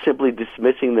 and not simply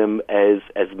dismissing them as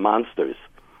monsters.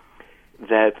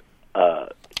 That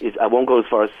I won't go as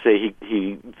far as to say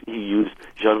he used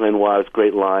Jean Renoir's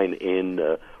great line in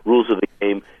Rules of the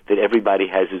Game that everybody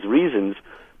has his reasons,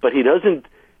 but he doesn't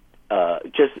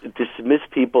just dismiss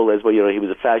people as, well, he was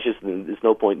a fascist and there's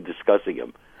no point in discussing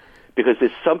him. Because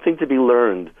there's something to be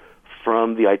learned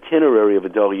from the itinerary of a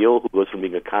Doriot who goes from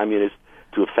being a communist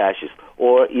to a fascist,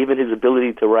 or even his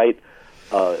ability to write,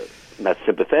 not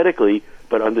sympathetically,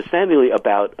 but understandingly,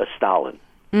 about a Stalin.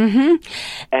 Mm-hmm.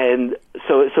 And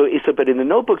but in the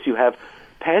notebooks you have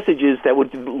passages that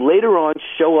would later on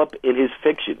show up in his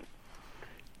fiction,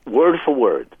 word for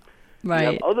word. Right.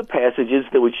 You have other passages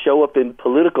that would show up in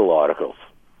political articles,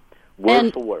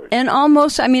 word for word. And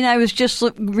almost, I mean, I was just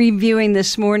reviewing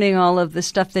this morning all of the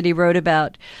stuff that he wrote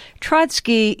about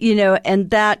Trotsky, and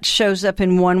that shows up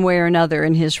in one way or another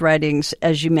in his writings,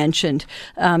 as you mentioned,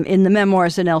 in the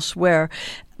memoirs and elsewhere.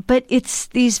 But it's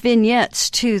these vignettes,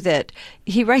 too, that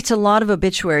he writes a lot of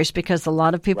obituaries because a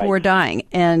lot of people were dying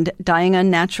and dying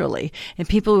unnaturally. And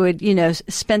people would,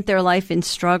 spent their life in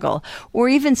struggle. Or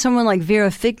even someone like Vera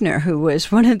Figner, who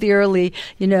was one of the early,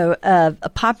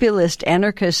 populist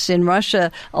anarchists in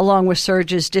Russia, along with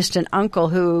Serge's distant uncle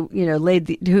who,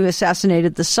 who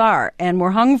assassinated the Tsar and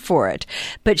were hung for it.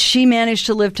 But she managed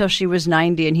to live till she was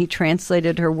 90, and he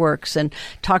translated her works and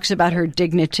talks about her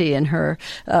dignity and her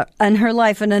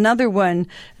life. And another one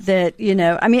that,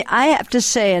 I have to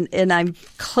say, and I'm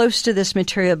close to this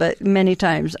material, but many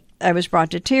times I was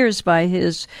brought to tears by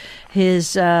his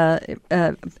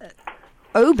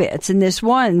obits. In this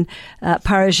one,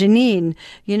 Parajanine,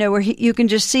 where you can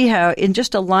just see how in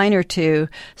just a line or two,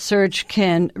 Serge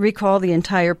can recall the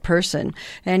entire person.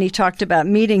 And he talked about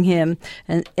meeting him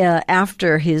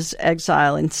after his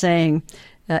exile and saying,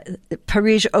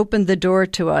 Paris opened the door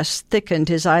to us, thickened,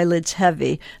 his eyelids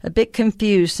heavy, a bit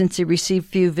confused since he received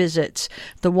few visits.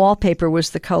 The wallpaper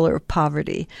was the color of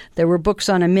poverty. There were books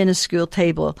on a minuscule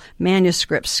table,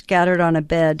 manuscripts scattered on a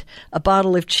bed, a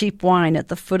bottle of cheap wine at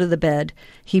the foot of the bed.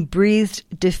 He breathed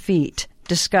defeat,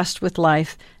 disgust with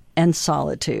life, and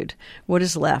solitude. What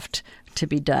is left to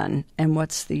be done, and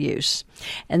what's the use?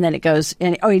 And then it goes,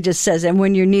 he just says, and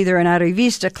when you're neither an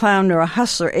arriviste, a clown, nor a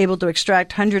hustler able to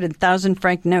extract 100 and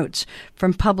 1,000-franc notes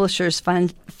from publishers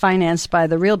financed by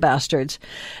the real bastards.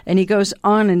 And he goes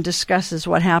on and discusses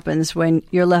what happens when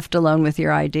you're left alone with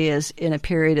your ideas in a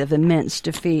period of immense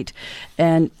defeat.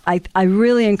 And I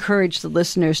really encourage the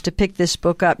listeners to pick this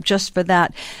book up just for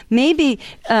that. Maybe,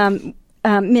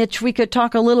 Mitch, we could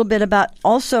talk a little bit about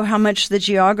also how much the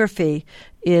geography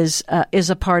is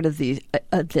a part of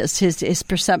this. His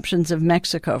perceptions of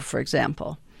Mexico, for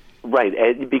example. Right,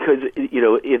 and because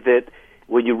that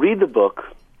when you read the book,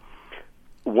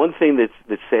 one thing that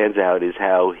stands out is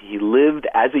how he lived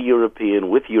as a European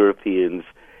with Europeans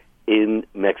in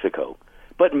Mexico.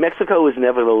 But Mexico is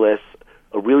nevertheless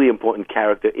a really important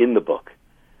character in the book.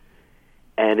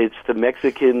 And it's the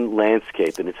Mexican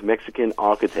landscape, and it's Mexican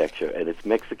architecture, and it's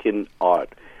Mexican art,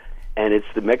 and it's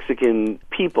the Mexican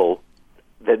people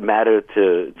that matter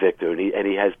to Victor. And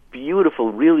he has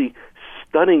beautiful, really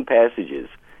stunning passages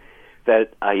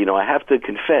that, I have to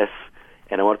confess,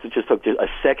 and I want to just talk a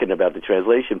second about the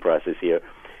translation process here,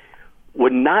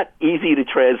 were not easy to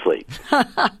translate.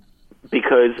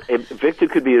 Because Victor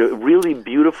could be a really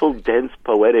beautiful, dense,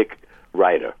 poetic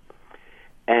writer.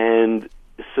 And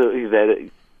so that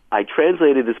I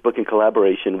translated this book in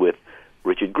collaboration with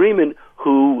Richard Grieman,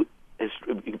 who is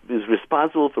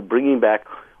responsible for bringing back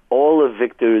all of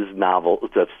Victor's novels,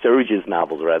 Serge's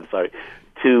novels,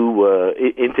 in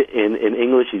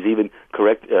English. He's even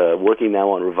working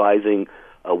now on revising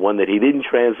one that he didn't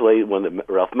translate, one that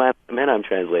Ralph Manheim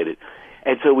translated.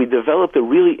 And so we developed a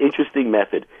really interesting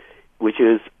method, which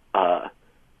is I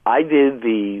did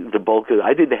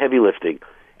the heavy lifting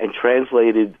and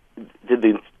did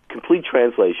the complete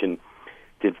translation,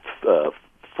 did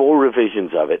 4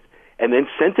 revisions of it, and then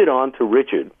sent it on to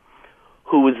Richard,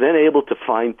 who was then able to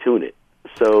fine-tune it.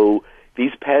 So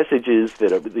these passages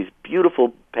that are these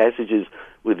beautiful passages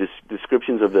with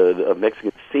descriptions of the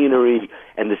Mexican scenery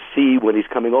and the sea when he's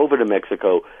coming over to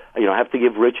Mexico, I have to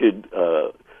give Richard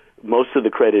most of the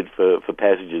credit for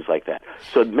passages like that.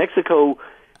 So Mexico,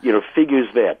 figures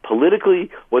there. Politically,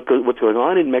 what's going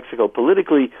on in Mexico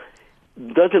politically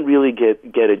doesn't really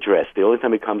get addressed. The only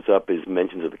time it comes up is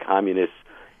mentions of the communists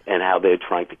and how they're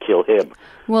trying to kill him.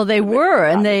 Well, they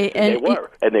were. They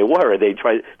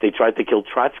tried to kill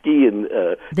Trotsky, and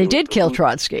they did kill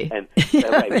Trotsky.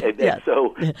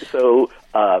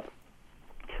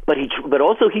 But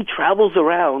also he travels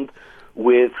around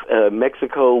with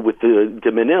Mexico with the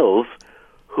de Menils,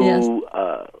 who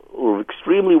were an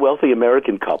extremely wealthy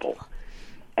American couple,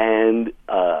 and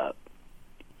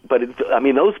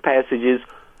those passages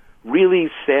really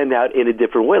stand out in a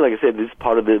different way. Like I said, this is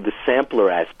part of the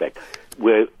sampler aspect,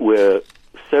 where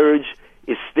Serge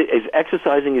is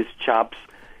exercising his chops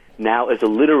now as a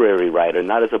literary writer,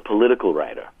 not as a political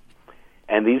writer.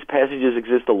 And these passages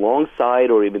exist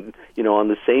alongside, or even on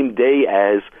the same day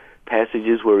as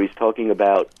passages where he's talking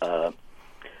about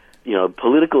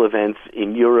political events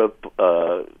in Europe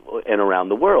and around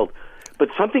the world. But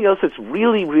something else that's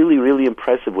really, really, really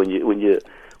impressive when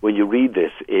you read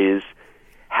this is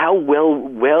how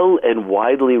well and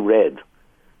widely read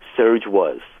Serge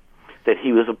was. that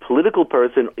he was a political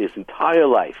person his entire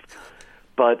life,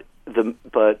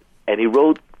 and he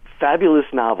wrote fabulous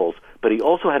novels, but he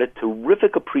also had a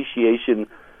terrific appreciation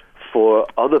for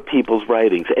other people's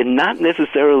writings, and not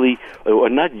necessarily, or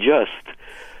not just,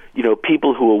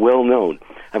 people who are well known.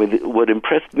 I mean, what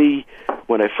impressed me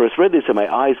when I first read this, and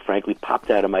my eyes frankly popped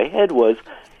out of my head, was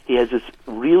he has this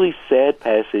really sad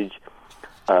passage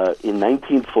in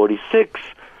 1946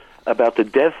 about the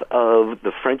death of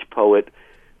the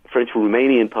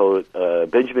French-Romanian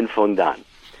poet, Benjamin Fondan.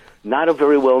 Not a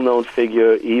very well-known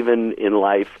figure, even in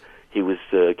life. He was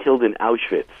killed in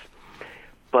Auschwitz.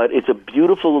 But it's a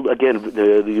beautiful, again,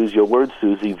 to use your word,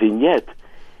 Susie, vignette.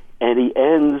 And he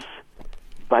ends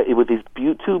with these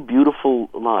two beautiful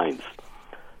lines.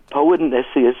 Poet and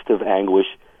essayist of anguish,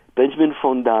 Benjamin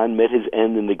Fondan met his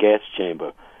end in the gas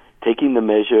chamber, taking the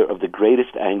measure of the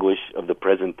greatest anguish of the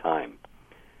present time.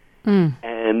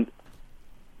 And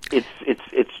it's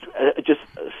just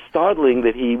startling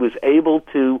that he was able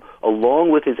to,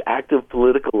 along with his active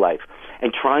political life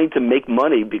and trying to make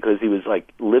money because he was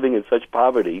like living in such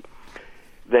poverty,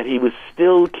 that he was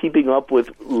still keeping up with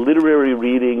literary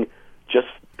reading just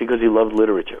because he loved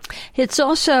literature. It's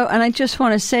also, and I just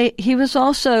want to say, he was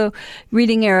also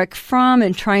reading Erich Fromm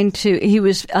and he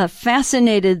was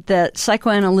fascinated that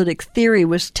psychoanalytic theory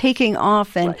was taking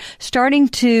off and starting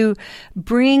to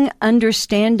bring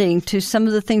understanding to some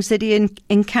of the things that he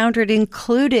encountered,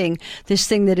 including this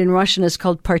thing that in Russian is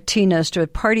called partynost, or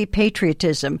party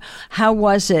patriotism. How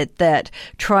was it that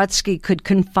Trotsky could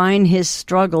confine his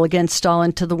struggle against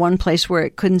Stalin to the one place where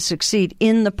it couldn't succeed,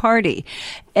 in the party?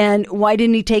 And why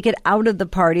didn't he take it out of the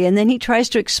party? And then he tries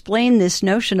to explain this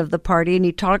notion of the party, and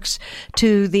he talks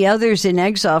to the others in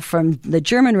exile from the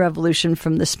German Revolution,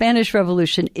 from the Spanish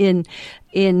Revolution in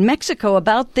Mexico,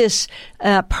 about this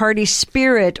party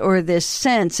spirit, or this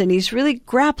sense, and he's really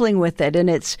grappling with it. And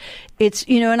it's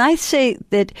and I say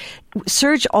that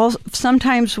Serge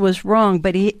sometimes was wrong,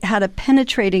 but he had a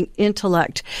penetrating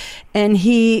intellect, and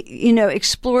he,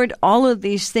 explored all of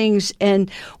these things, and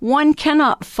one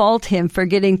cannot fault him for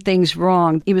getting things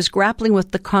wrong. He was grappling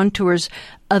with the contours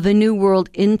of a new world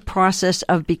in process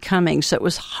of becoming. So it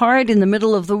was hard in the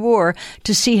middle of the war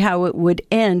to see how it would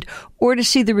end, or to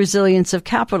see the resilience of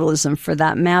capitalism, for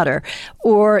that matter,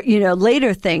 or,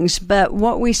 later things. But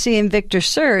what we see in Victor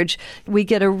Serge, we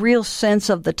get a real sense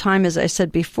of the time, as I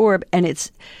said before, and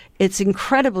it's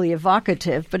incredibly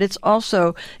evocative, but it's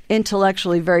also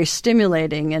intellectually very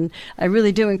stimulating. And I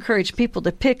really do encourage people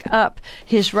to pick up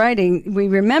his writing. We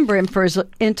remember him for his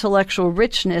intellectual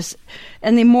richness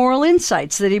and the moral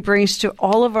insights that he brings to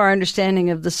all of our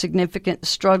understanding of the significant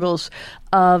struggles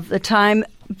of the time.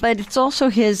 But it's also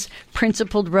his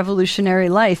principled revolutionary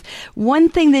life. One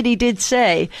thing that he did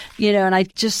say, and I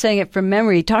just saying it from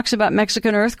memory, he talks about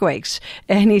Mexican earthquakes,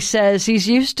 and he says he's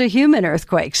used to human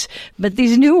earthquakes, but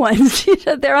these new ones,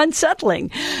 they're unsettling.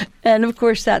 And of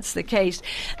course, that's the case.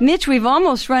 Mitch, we've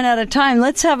almost run out of time.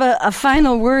 Let's have a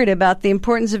final word about the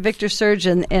importance of Victor Serge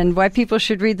and why people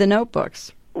should read the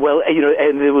notebooks. Well,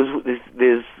 and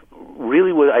there's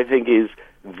really what I think is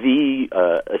the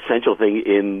essential thing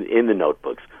in the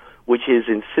notebooks, which is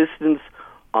insistence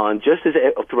on, just as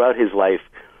throughout his life,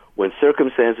 when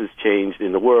circumstances changed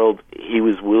in the world, he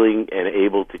was willing and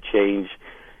able to change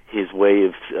his way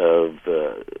of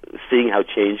seeing how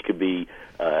change could be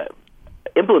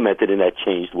implemented in that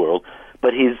changed world.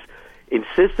 But his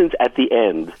insistence at the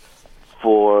end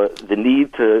for the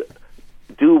need to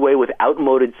do away with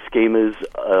outmoded schemas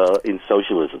in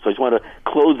socialism. So I just want to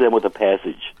close them with a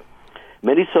passage.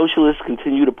 Many socialists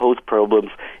continue to pose problems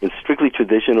in strictly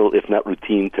traditional, if not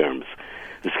routine terms.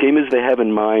 The schemas they have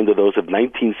in mind are those of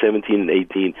 1917 and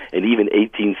 18, and even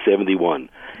 1871,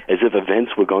 as if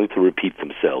events were going to repeat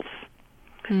themselves.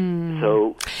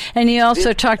 So, and he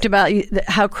also talked about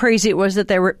how crazy it was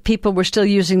that people were still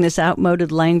using this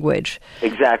outmoded language.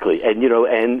 Exactly, and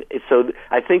and so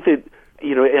I think that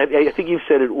I think you've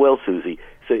said it well, Susie.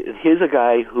 So here's a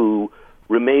guy who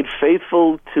remained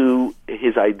faithful to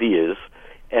his ideas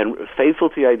and faithful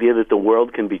to the idea that the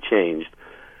world can be changed,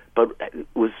 but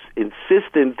was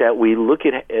insistent that we look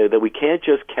at that we can't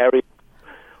just carry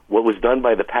what was done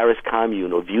by the Paris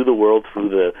Commune or view the world through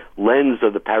the lens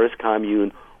of the Paris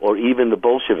Commune or even the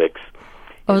Bolsheviks.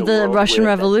 Or the Russian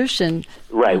Revolution.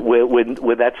 Right,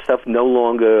 where that stuff no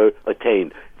longer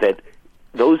attained. That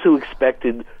those who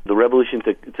expected the revolution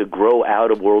to grow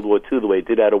out of World War II the way it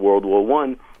did out of World War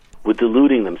I were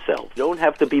deluding themselves. You don't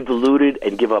have to be deluded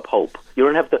and give up hope. You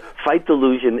don't have to fight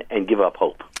delusion and give up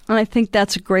hope. And I think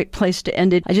that's a great place to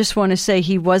end it. I just want to say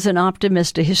he was an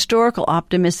optimist, a historical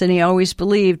optimist, and he always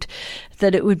believed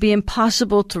that it would be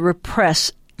impossible to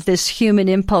repress this human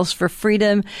impulse for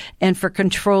freedom and for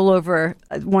control over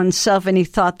oneself. And he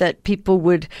thought that people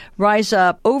would rise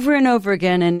up over and over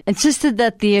again and insisted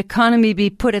that the economy be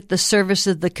put at the service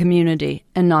of the community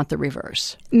and not the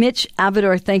reverse. Mitch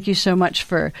Abidor, thank you so much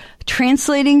for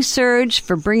translating Serge,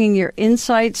 for bringing your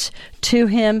insights to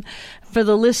him. For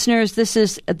the listeners, this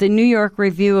is the New York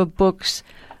Review of Books.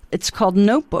 It's called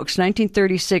Notebooks,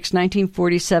 1936,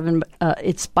 1947.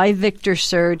 It's by Victor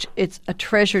Serge. It's a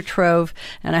treasure trove,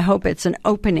 and I hope it's an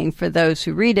opening for those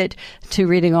who read it to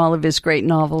reading all of his great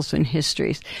novels and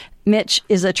histories. Mitch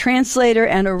is a translator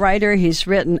and a writer. He's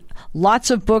written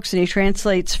lots of books, and he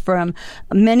translates from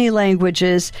many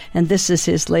languages, and this is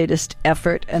his latest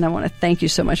effort. And I want to thank you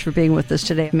so much for being with us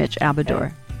today, Mitch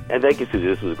Abidor. And thank you, Susie.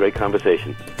 This was a great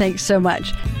conversation. Thanks so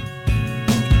much.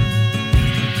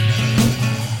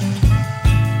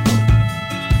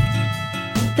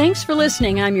 Thanks for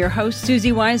listening. I'm your host,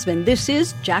 Susie Wiseman. This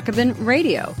is Jacobin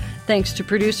Radio. Thanks to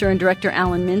producer and director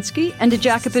Alan Minsky and to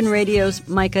Jacobin Radio's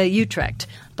Micah Utrecht.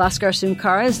 Bhaskar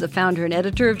Sunkara is the founder and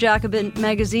editor of Jacobin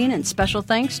Magazine, and special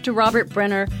thanks to Robert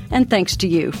Brenner, and thanks to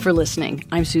you for listening.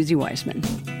 I'm Susie Wiseman.